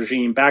pliant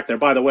regime back there,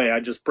 by the way,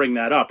 I just bring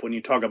that up when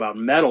you talk about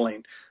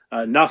meddling.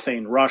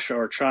 Nothing Russia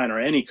or China or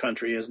any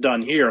country has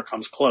done here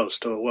comes close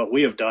to what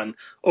we have done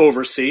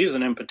overseas,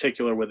 and in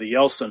particular with the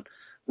Yeltsin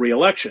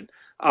re-election.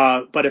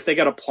 But if they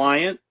get a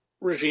pliant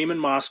regime in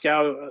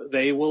Moscow,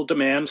 they will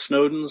demand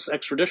Snowden's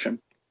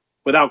extradition,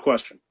 without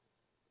question.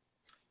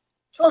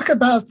 Talk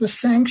about the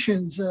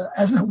sanctions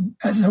as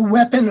a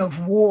weapon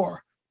of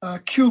war.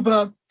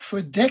 Cuba,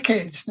 for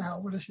decades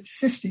now,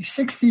 50,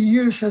 60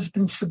 years, has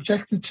been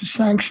subjected to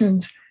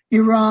sanctions.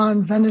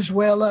 Iran,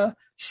 Venezuela,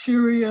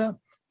 Syria,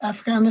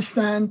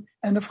 Afghanistan,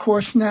 and of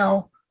course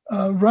now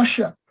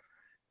Russia.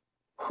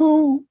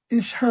 Who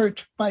is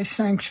hurt by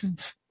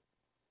sanctions?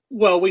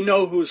 Well, we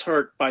know who's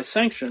hurt by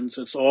sanctions.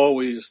 It's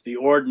always the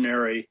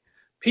ordinary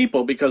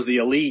people because the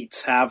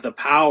elites have the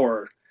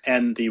power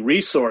and the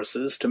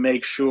resources to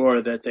make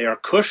sure that they are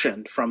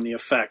cushioned from the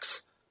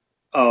effects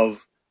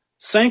of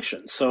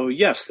sanctions. So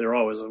yes,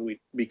 we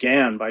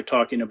began by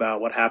talking about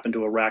what happened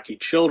to Iraqi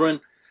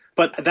children,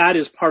 but that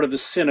is part of the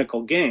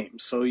cynical game.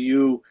 So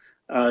you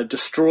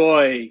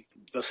destroy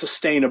the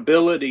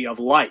sustainability of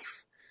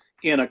life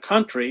in a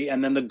country,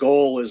 and then the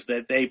goal is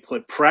that they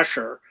put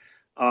pressure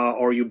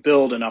or you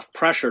build enough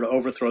pressure to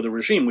overthrow the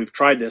regime. We've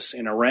tried this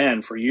in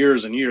Iran for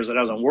years and years. It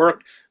hasn't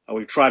worked.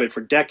 We've tried it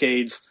for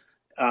decades.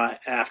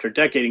 After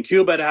decade in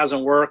Cuba, it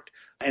hasn't worked.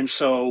 And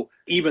so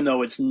even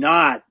though it's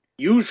not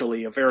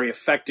usually a very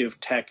effective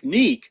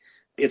technique,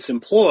 it's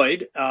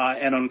employed.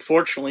 And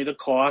unfortunately, the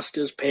cost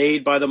is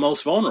paid by the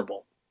most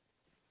vulnerable.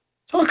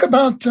 Talk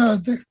about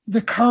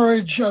the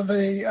courage of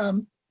a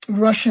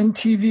Russian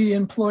TV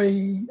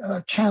employee,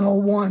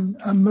 Channel One,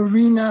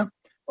 Marina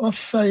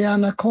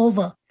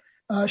Ovsyannikova.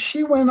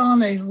 She went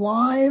on a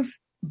live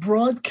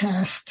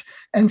broadcast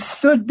and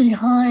stood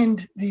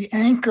behind the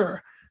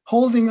anchor,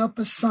 holding up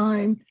a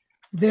sign,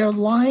 "They're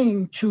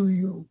lying to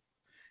you."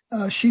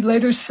 She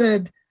later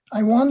said,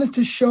 "I wanted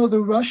to show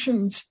the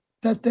Russians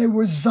that they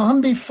were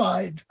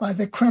zombified by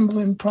the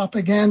Kremlin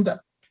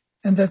propaganda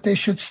and that they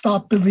should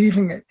stop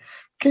believing it."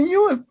 Can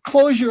you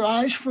close your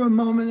eyes for a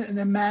moment and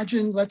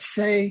imagine, let's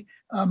say,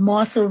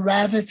 Martha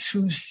Raddatz,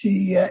 who's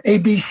the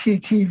ABC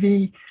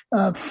TV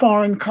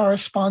foreign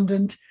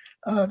correspondent,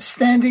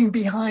 standing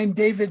behind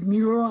David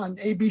Muir on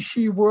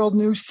ABC World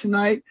News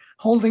Tonight,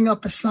 holding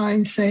up a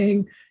sign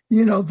saying,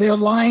 "They're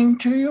lying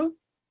to you"?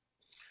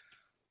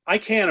 I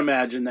can't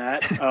imagine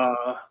that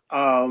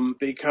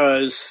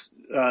because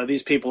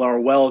these people are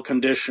well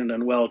conditioned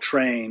and well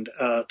trained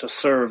to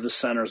serve the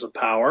centers of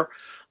power.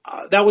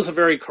 That was a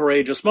very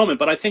courageous moment,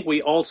 but I think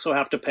we also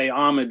have to pay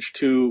homage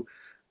to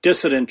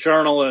dissident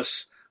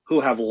journalists who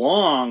have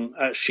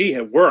she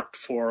had worked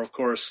for, of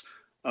course,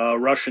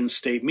 Russian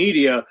state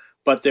media,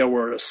 but there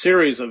were a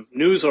series of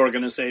news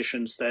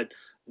organizations that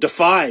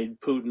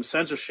defied Putin's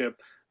censorship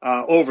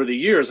over the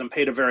years and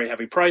paid a very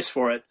heavy price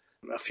for it,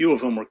 a few of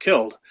whom were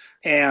killed,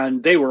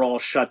 and they were all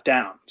shut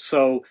down.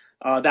 So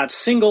that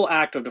single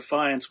act of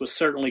defiance was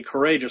certainly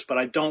courageous, but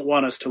I don't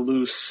want us to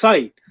lose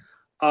sight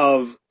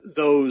of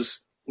those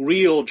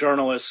real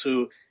journalists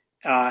who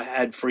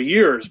had for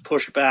years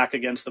pushed back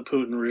against the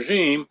Putin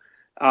regime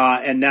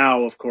and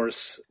now, of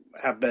course,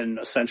 have been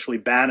essentially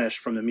banished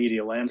from the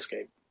media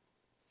landscape.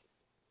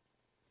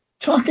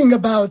 Talking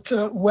about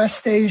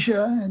West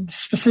Asia and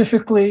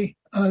specifically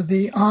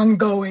the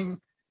ongoing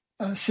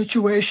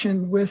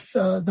situation with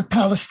the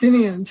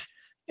Palestinians,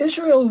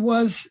 Israel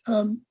was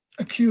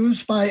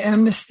accused by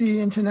Amnesty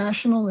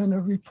International in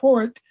a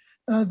report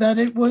that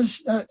it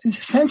was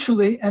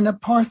essentially an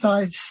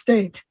apartheid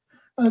state.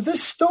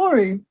 This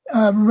story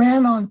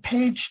ran on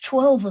page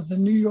 12 of the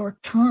New York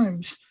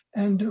Times,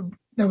 and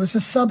there was a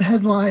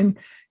subheadline,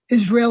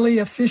 "Israeli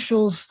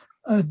officials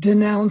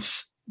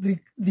denounce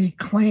the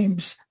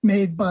claims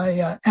made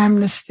by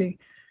Amnesty."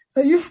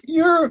 You've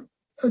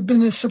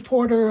been a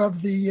supporter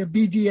of the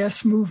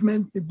BDS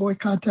movement, the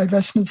Boycott,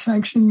 Divestment,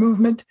 Sanction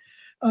movement.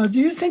 Do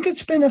you think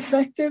it's been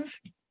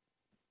effective?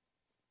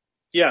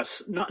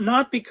 Yes,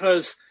 not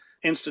because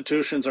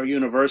institutions or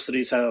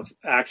universities have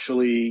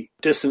actually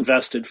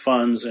disinvested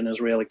funds in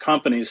Israeli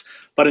companies,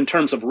 but in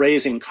terms of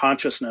raising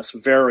consciousness,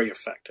 very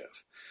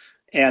effective.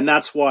 And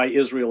that's why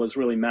Israel has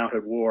really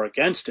mounted war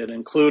against it,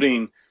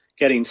 including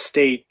getting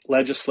state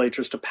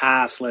legislatures to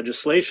pass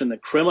legislation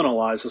that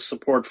criminalizes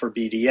support for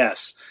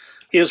BDS.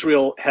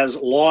 Israel has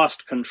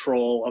lost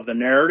control of the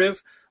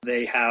narrative.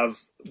 They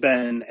have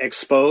been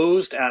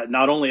exposed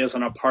not only as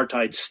an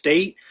apartheid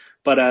state,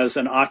 but as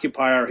an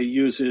occupier who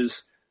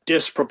uses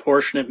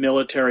disproportionate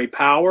military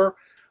power.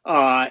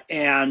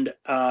 And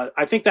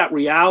I think that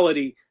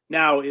reality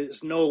now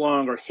is no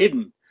longer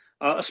hidden,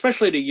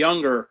 especially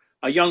to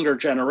a younger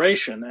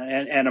generation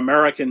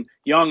and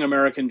young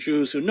American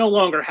Jews who no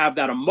longer have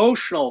that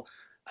emotional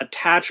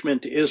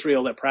attachment to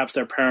Israel that perhaps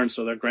their parents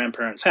or their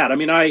grandparents had. I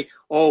mean, I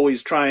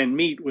always try and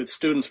meet with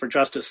Students for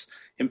Justice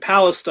in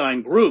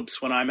Palestine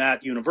groups when I'm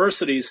at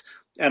universities,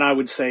 and I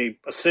would say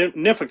a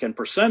significant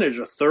percentage,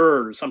 a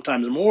third or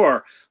sometimes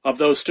more, of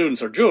those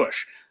students are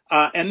Jewish.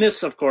 And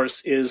this, of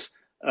course, is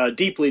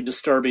deeply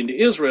disturbing to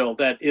Israel,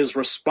 that is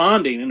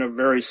responding in a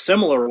very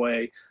similar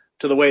way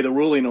to the way the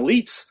ruling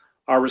elites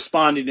are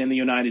responding in the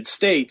United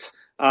States,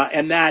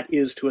 and that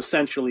is to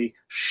essentially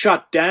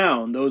shut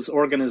down those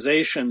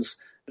organizations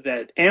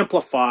that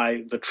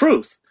amplify the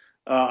truth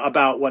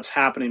about what's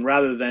happening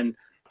rather than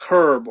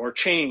curb or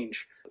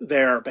change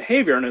their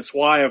behavior. And it's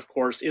why, of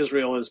course,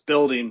 Israel is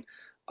building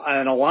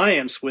an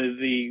alliance with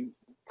the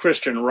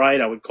Christian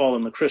right. I would call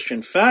them the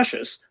Christian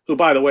fascists, who,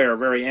 by the way, are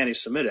very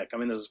anti-Semitic. I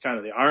mean, this is kind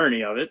of the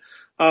irony of it,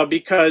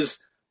 because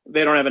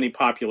they don't have any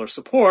popular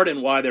support,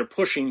 and why they're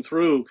pushing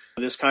through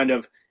this kind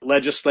of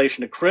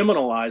legislation to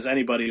criminalize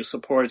anybody who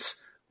supports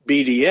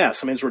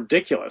BDS. I mean, it's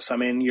ridiculous. I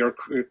mean, your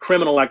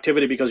criminal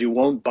activity because you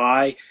won't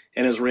buy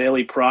an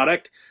Israeli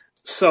product.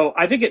 So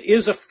I think it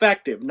is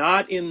effective,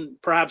 not in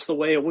perhaps the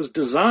way it was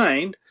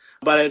designed,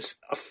 but it's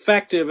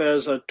effective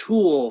as a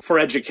tool for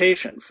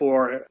education,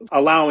 for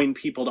allowing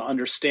people to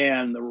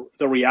understand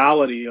the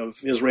reality of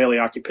Israeli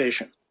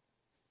occupation.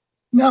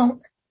 Now,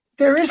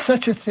 there is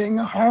such a thing,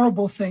 a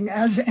horrible thing,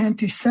 as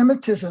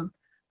anti-Semitism.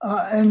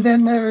 And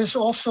then there is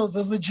also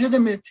the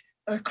legitimate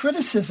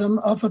criticism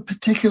of a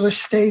particular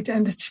state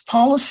and its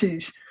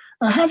policies.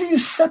 How do you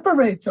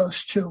separate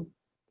those two?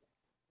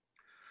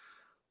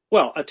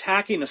 Well,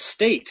 attacking a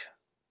state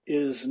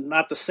is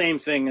not the same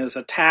thing as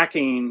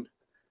attacking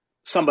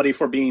somebody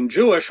for being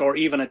Jewish or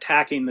even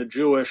attacking the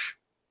Jewish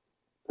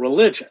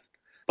religion.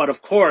 But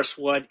of course,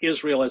 what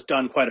Israel has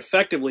done quite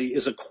effectively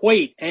is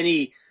equate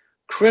any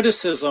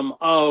criticism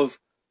of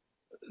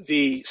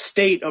the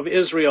state of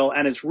Israel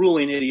and its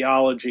ruling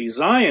ideology,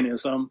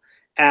 Zionism,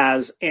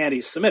 as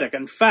anti-Semitic.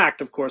 In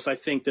fact, of course, I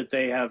think that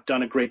they have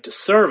done a great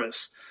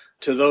disservice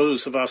to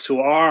those of us who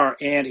are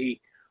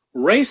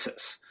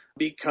anti-racist,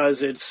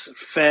 because it's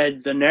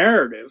fed the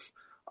narrative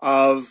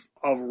of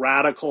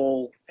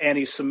radical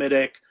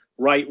anti-Semitic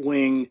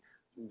right-wing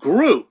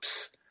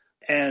groups.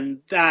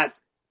 And that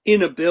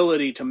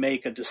inability to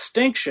make a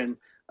distinction,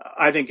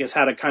 I think, has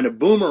had a kind of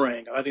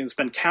boomerang. I think it's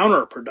been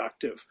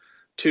counterproductive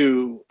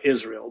to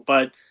Israel.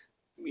 But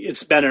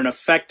it's been an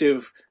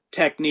effective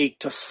technique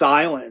to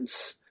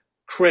silence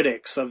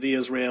critics of the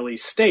Israeli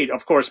state,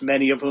 of course,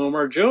 many of whom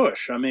are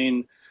Jewish. I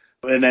mean,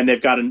 and then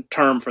they've got a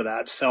term for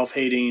that,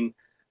 self-hating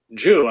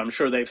Jew. I'm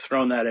sure they've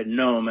thrown that at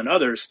Noam and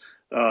others.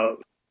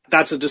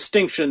 That's a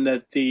distinction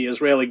that the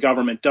Israeli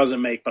government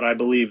doesn't make, but I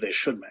believe they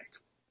should make.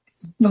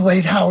 The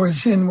late Howard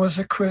Zinn was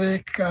a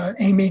critic,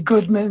 Amy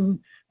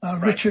Goodman,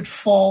 Right. Richard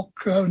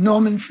Falk,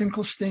 Norman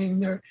Finkelstein.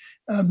 There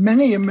are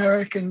many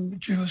American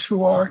Jews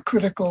who are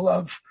critical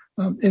of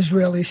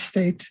Israeli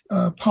state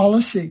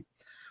policy.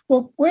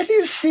 Well, where do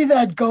you see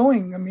that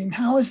going? I mean,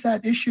 how is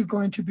that issue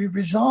going to be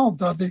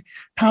resolved? Are the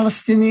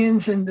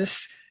Palestinians in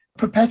this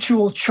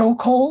perpetual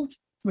chokehold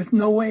with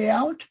no way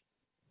out?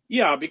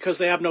 Yeah, because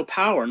they have no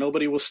power.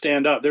 Nobody will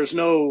stand up.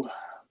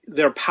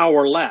 They're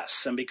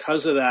powerless. And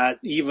because of that,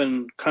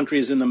 even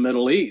countries in the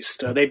Middle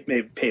East, they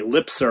may pay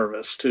lip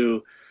service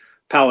to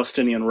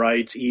Palestinian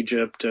rights,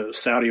 Egypt,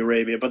 Saudi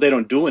Arabia, but they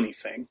don't do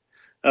anything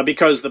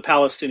because the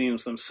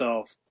Palestinians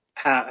themselves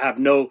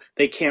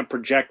they can't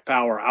project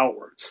power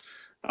outwards.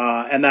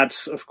 And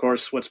that's, of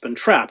course, what's been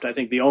trapped. I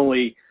think the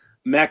only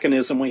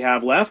mechanism we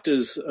have left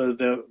is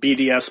the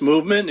BDS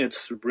movement.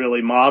 It's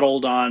really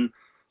modeled on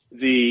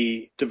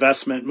the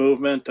divestment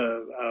movement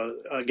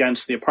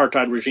against the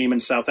apartheid regime in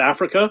South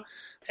Africa.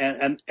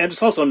 And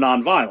it's also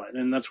nonviolent.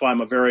 And that's why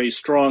I'm a very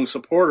strong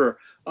supporter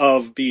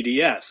of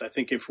BDS. I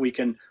think if we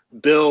can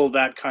build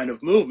that kind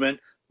of movement,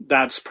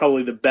 that's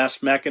probably the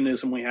best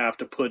mechanism we have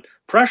to put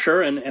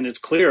pressure. And it's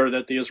clear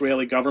that the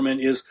Israeli government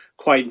is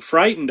quite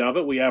frightened of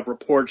it. We have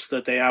reports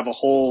that they have a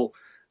whole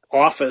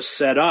office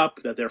set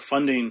up that they're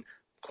funding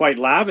quite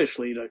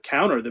lavishly to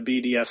counter the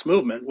BDS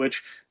movement,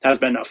 which has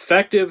been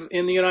effective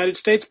in the United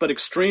States, but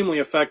extremely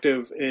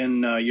effective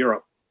in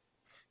Europe.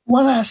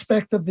 One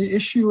aspect of the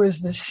issue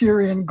is the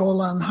Syrian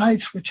Golan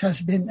Heights, which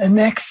has been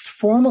annexed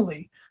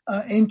formally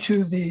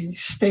into the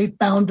state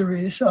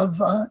boundaries of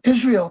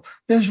Israel.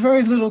 There's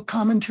very little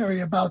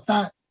commentary about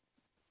that.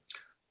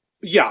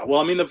 Yeah,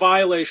 well, I mean, the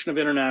violation of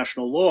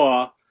international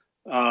law,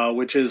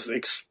 which is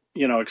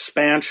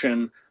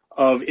expansion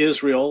of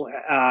Israel,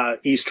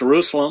 East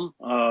Jerusalem,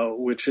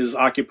 which is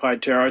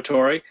occupied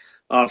territory.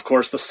 Of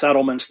course, the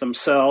settlements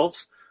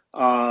themselves,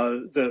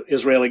 the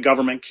Israeli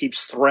government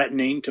keeps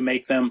threatening to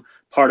make them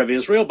part of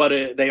Israel,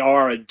 but they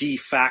are a de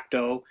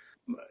facto,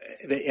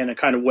 in a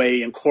kind of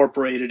way,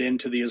 incorporated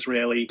into the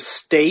Israeli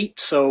state.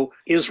 So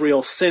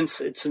Israel,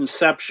 since its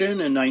inception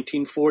in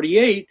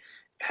 1948,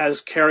 has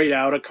carried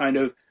out a kind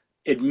of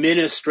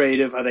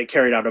administrative, they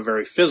carried out a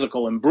very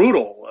physical and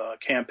brutal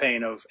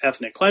campaign of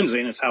ethnic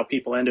cleansing. It's how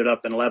people ended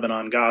up in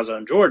Lebanon, Gaza,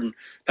 and Jordan,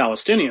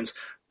 Palestinians.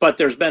 But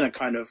there's been a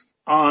kind of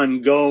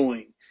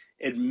ongoing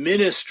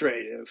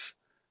administrative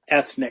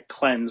ethnic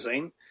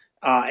cleansing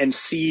and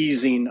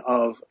seizing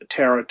of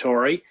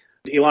territory.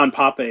 Ilan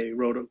Pappé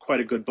wrote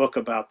quite a good book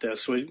about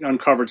this. We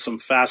uncovered some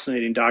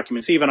fascinating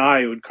documents. Even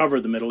I, who had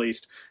covered the Middle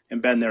East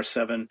and been there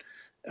 7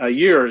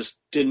 years,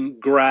 didn't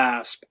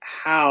grasp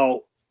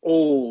how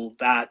old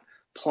that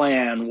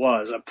plan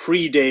was,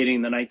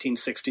 predating the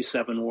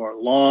 1967 war,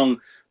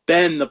 long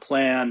been the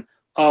plan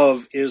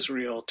of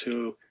Israel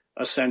to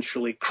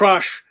essentially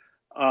crush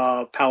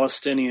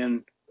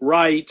Palestinian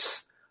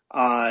rights,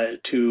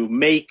 to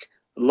make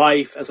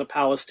life as a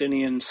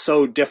Palestinian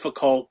so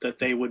difficult that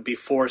they would be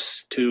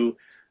forced to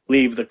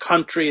leave the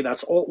country.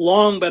 That's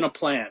long been a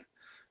plan,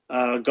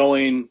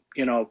 going,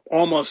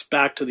 almost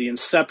back to the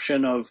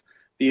inception of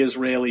the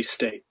Israeli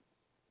state.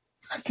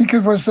 I think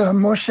it was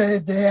Moshe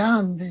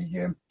Dayan,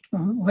 the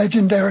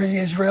legendary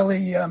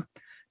Israeli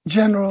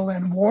general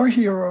and war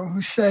hero,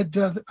 who said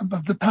of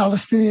the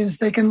Palestinians,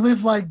 they can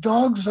live like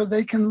dogs or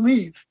they can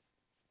leave.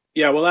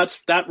 Yeah, well,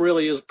 that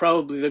really is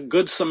probably the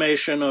good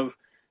summation of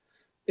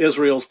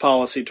Israel's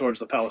policy towards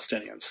the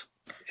Palestinians.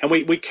 And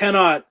we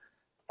cannot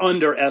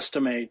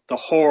underestimate the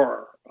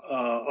horror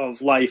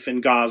of life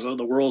in Gaza,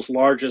 the world's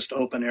largest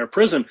open-air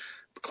prison.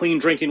 Clean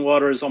drinking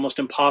water is almost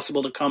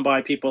impossible to come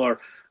by. People are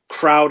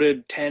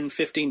crowded, 10,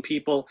 15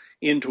 people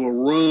into a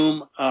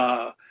room.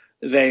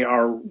 They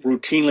are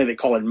routinely, they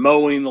call it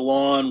mowing the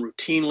lawn,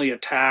 routinely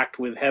attacked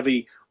with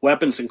heavy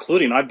weapons,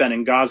 including, I've been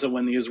in Gaza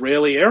when the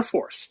Israeli Air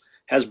Force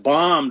has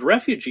bombed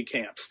refugee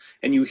camps.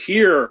 And you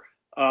hear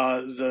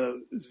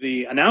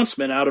the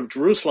announcement out of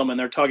Jerusalem, and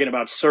they're talking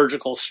about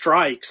surgical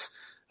strikes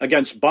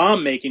against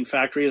bomb-making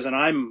factories, and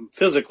I'm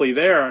physically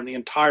there, and the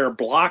entire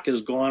block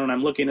is gone, and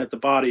I'm looking at the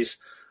bodies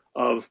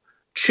of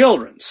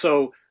children.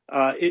 So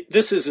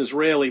this is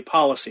Israeli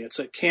policy. It's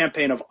a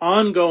campaign of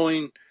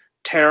ongoing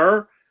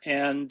terror,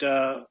 and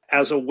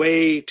as a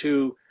way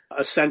to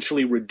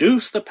essentially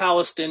reduce the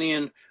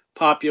Palestinian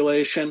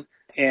population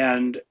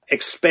and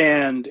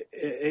expand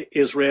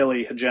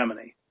Israeli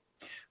hegemony.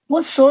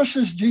 What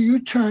sources do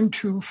you turn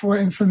to for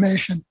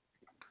information?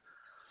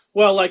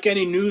 Well, like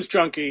any news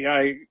junkie,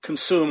 I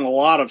consume a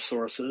lot of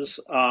sources.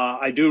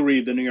 I do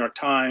read the New York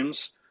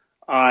Times.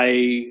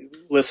 I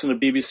listen to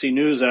BBC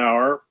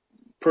NewsHour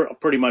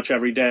pretty much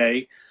every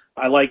day.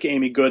 I like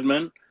Amy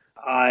Goodman.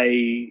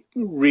 I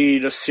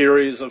read a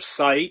series of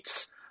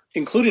sites,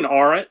 including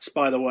Haaretz,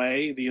 by the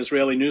way, the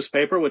Israeli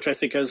newspaper, which I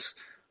think has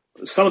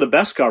some of the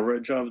best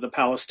coverage of the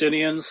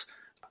Palestinians.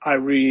 I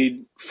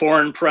read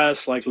foreign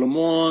press like Le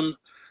Monde.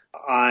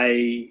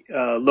 I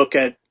look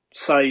at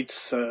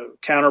sites,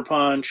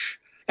 Counterpunch,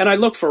 and I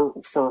look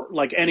for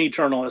like any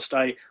journalist,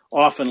 I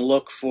often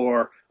look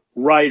for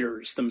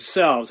writers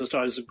themselves.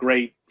 I was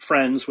great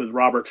friends with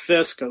Robert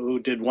Fisk, who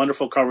did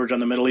wonderful coverage on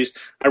the Middle East.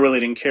 I really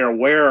didn't care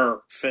where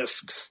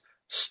Fisk's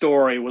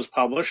story was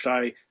published.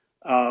 I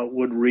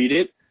would read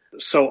it.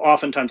 So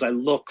oftentimes I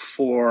look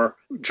for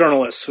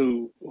journalists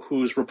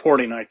whose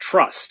reporting I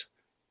trust.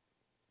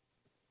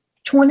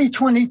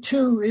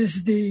 2022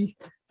 is the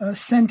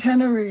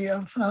centenary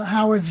of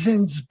Howard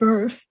Zinn's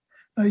birth.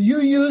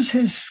 You use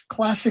his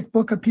classic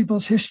book, A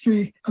People's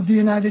History of the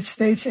United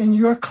States, in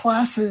your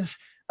classes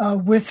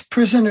with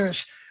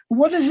prisoners.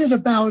 What is it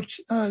about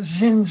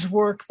Zinn's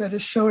work that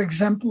is so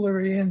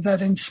exemplary and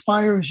that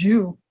inspires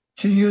you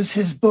to use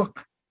his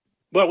book?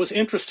 Well, it was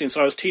interesting.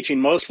 So I was teaching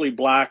mostly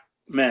black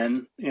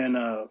men in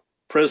a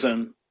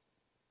prison,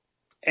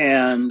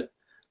 and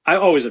I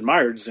always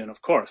admired Zinn,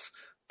 of course.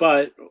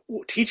 But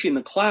teaching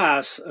the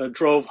class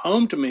drove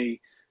home to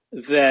me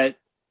that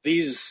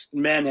these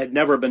men had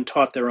never been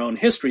taught their own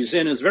history.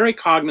 Zinn is very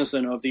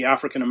cognizant of the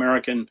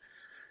African-American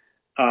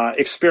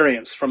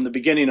experience from the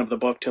beginning of the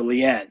book till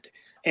the end.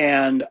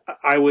 And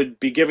I would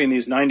be giving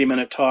these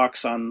 90-minute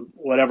talks on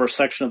whatever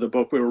section of the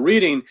book we were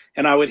reading,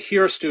 and I would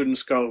hear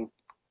students go,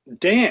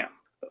 damn,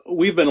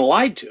 we've been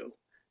lied to.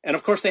 And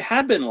of course they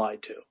had been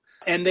lied to.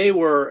 And they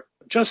were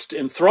just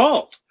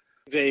enthralled.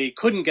 They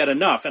couldn't get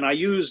enough. And I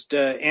used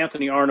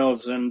Anthony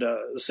Arnold's and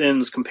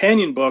Zinn's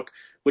companion book,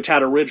 which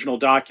had original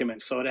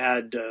documents. So it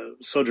had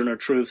Sojourner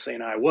Truth's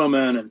Ain't I a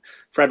Woman and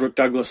Frederick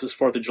Douglass's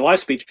 4th of July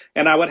speech.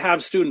 And I would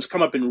have students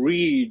come up and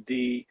read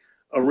the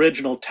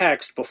original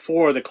text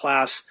before the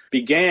class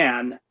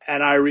began.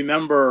 And I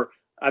remember,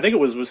 I think it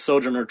was with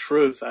Sojourner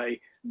Truth, I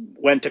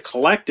went to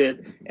collect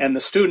it, and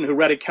the student who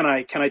read it, can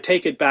I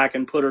take it back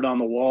and put it on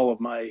the wall of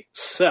my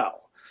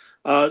cell?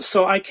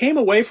 So I came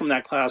away from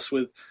that class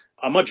with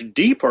a much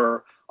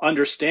deeper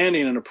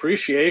understanding and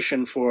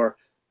appreciation for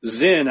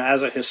Zinn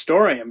as a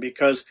historian,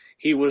 because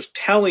he was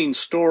telling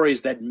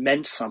stories that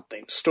meant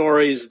something,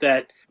 stories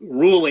that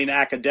ruling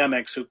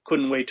academics who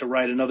couldn't wait to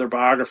write another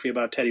biography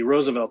about Teddy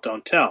Roosevelt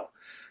don't tell.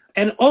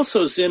 And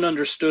also Zinn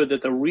understood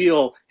that the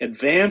real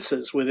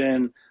advances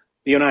within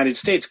the United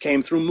States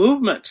came through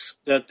movements,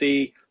 that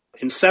the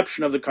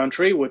inception of the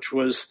country, which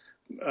was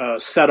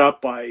set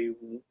up by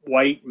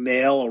white,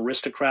 male,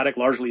 aristocratic,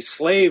 largely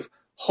slave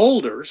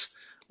holders,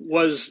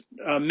 was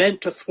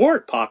meant to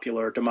thwart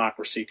popular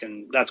democracy,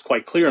 and that's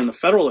quite clear in the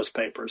Federalist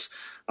Papers.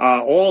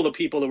 All the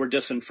people that were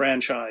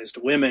disenfranchised,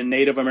 women,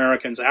 Native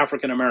Americans,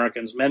 African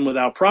Americans, men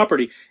without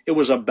property, it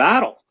was a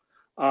battle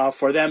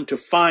for them to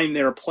find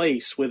their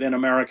place within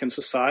American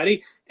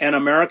society, and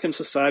American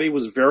society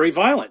was very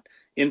violent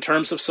in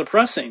terms of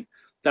suppressing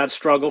that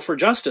struggle for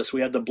justice. We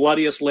had the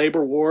bloodiest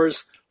labor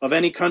wars of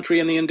any country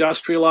in the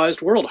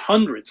industrialized world.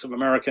 Hundreds of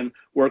American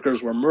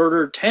workers were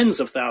murdered. Tens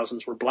of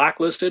thousands were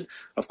blacklisted.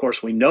 Of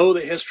course, we know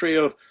the history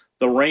of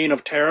the reign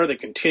of terror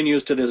that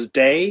continues to this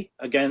day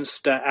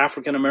against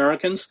African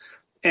Americans.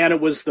 And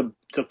it was the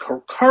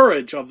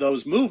courage of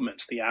those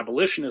movements, the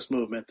abolitionist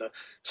movement, the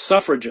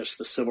suffragists,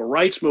 the civil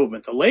rights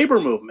movement, the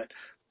labor movement,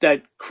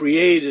 that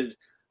created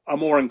a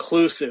more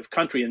inclusive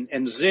country.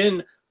 And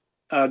Zinn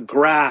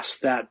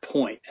grasped that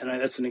point. And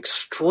that's an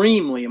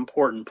extremely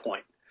important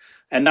point.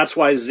 And that's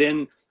why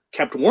Zinn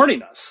kept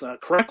warning us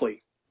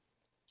correctly.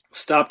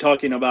 Stop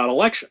talking about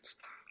elections.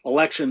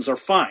 Elections are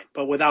fine,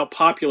 but without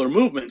popular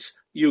movements,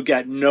 you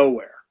get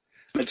nowhere.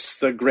 It's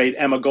the great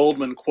Emma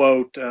Goldman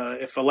quote,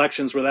 if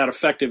elections were that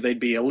effective, they'd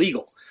be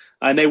illegal.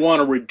 And they want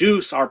to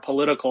reduce our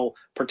political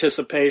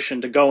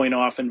participation to going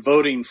off and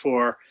voting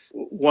for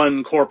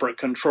one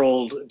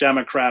corporate-controlled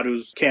Democrat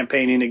who's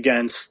campaigning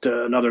against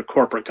another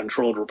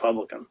corporate-controlled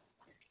Republican.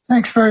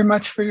 Thanks very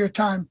much for your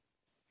time.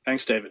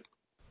 Thanks, David.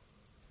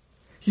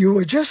 You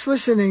were just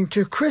listening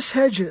to Chris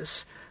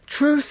Hedges,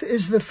 Truth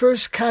is the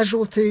First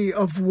Casualty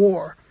of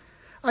War.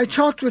 I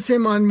talked with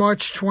him on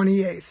March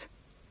 28th.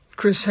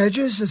 Chris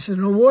Hedges is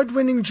an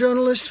award-winning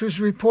journalist who's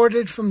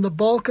reported from the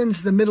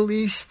Balkans, the Middle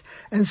East,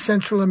 and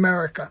Central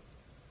America.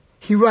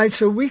 He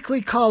writes a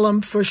weekly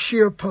column for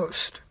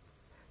ScheerPost.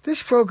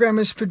 This program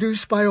is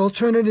produced by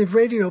Alternative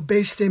Radio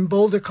based in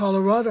Boulder,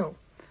 Colorado.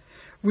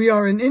 We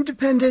are an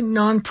independent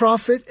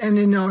nonprofit and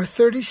in our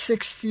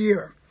 36th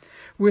year.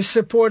 We're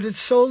supported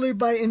solely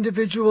by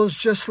individuals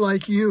just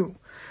like you.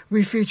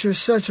 We feature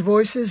such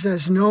voices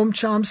as Noam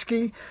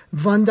Chomsky,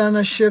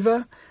 Vandana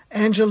Shiva,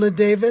 Angela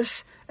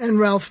Davis, and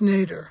Ralph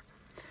Nader.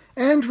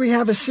 And we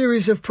have a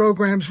series of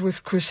programs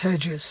with Chris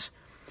Hedges.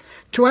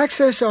 To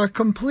access our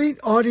complete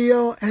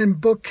audio and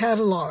book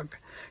catalog,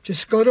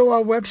 just go to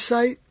our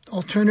website,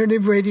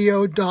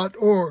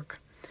 alternativeradio.org.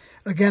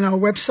 Again, our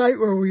website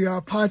where we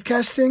are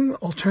podcasting,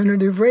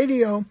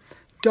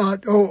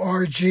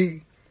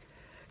 alternativeradio.org.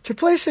 To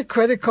place a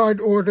credit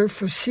card order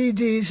for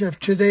CDs of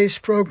today's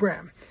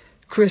program,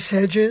 Chris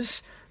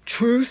Hedges,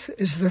 Truth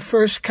is the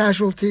First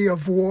Casualty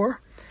of War,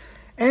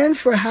 and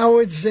for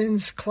Howard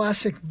Zinn's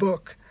classic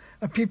book,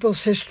 A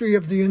People's History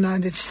of the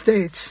United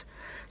States,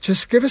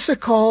 just give us a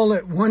call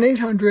at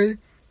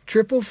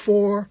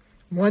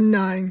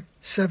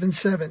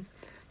 1-800-444-1977.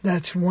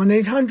 That's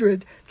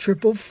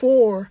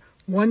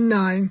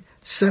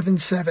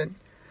 1-800-444-1977.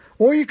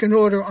 Or you can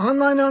order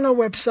online on our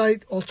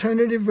website,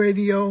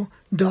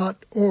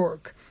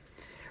 alternativeradio.org.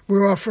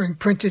 We're offering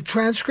printed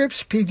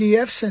transcripts,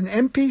 PDFs, and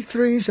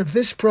MP3s of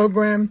this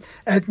program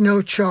at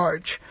no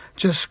charge.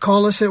 Just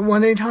call us at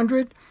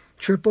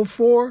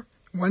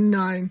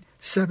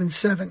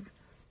 1-800-444-1977.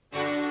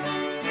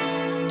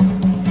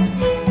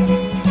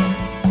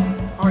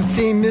 Our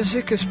theme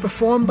music is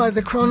performed by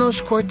the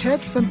Kronos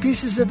Quartet from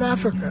Pieces of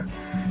Africa.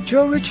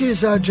 Joe Ritchie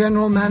is our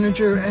general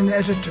manager and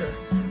editor.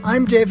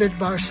 I'm David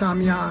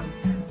Barsamian.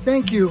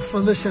 Thank you for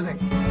listening.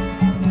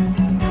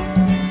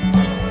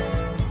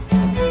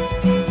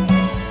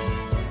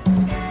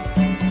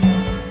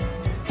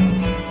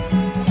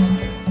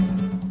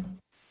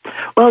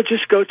 Well,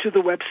 just go to the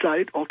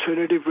website,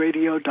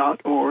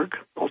 alternativeradio.org,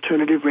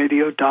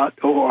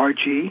 alternativeradio.org.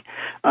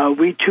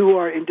 We, too,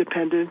 are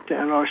independent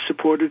and are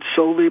supported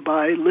solely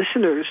by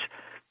listeners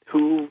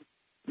who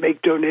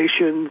make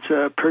donations,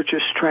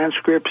 purchase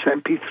transcripts,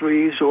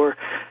 MP3s, or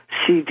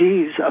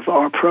CDs of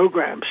our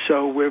programs.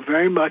 So we're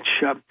very much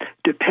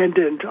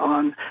dependent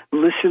on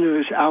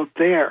listeners out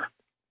there.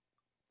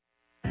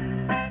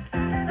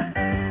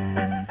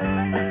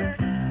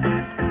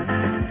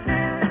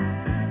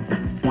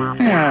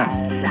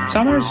 Yeah,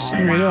 summer's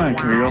real and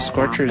can be real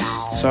scorchers,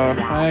 so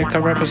I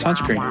cover up with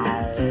sunscreen.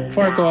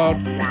 Before I go out,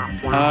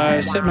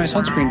 I sit my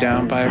sunscreen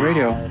down by a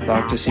radio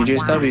locked to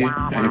CJSW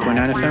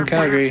 90.9 FM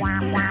Calgary.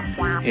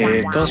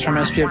 It goes from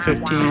SPF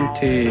 15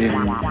 to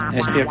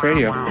SPF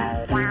radio.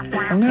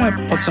 I'm gonna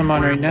put some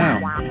on right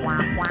now.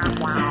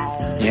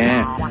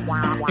 Yeah,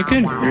 you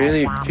can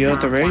really feel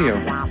the radio.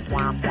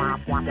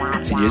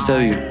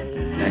 CJSW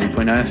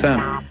 90.9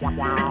 FM.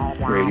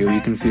 Radio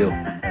you can feel.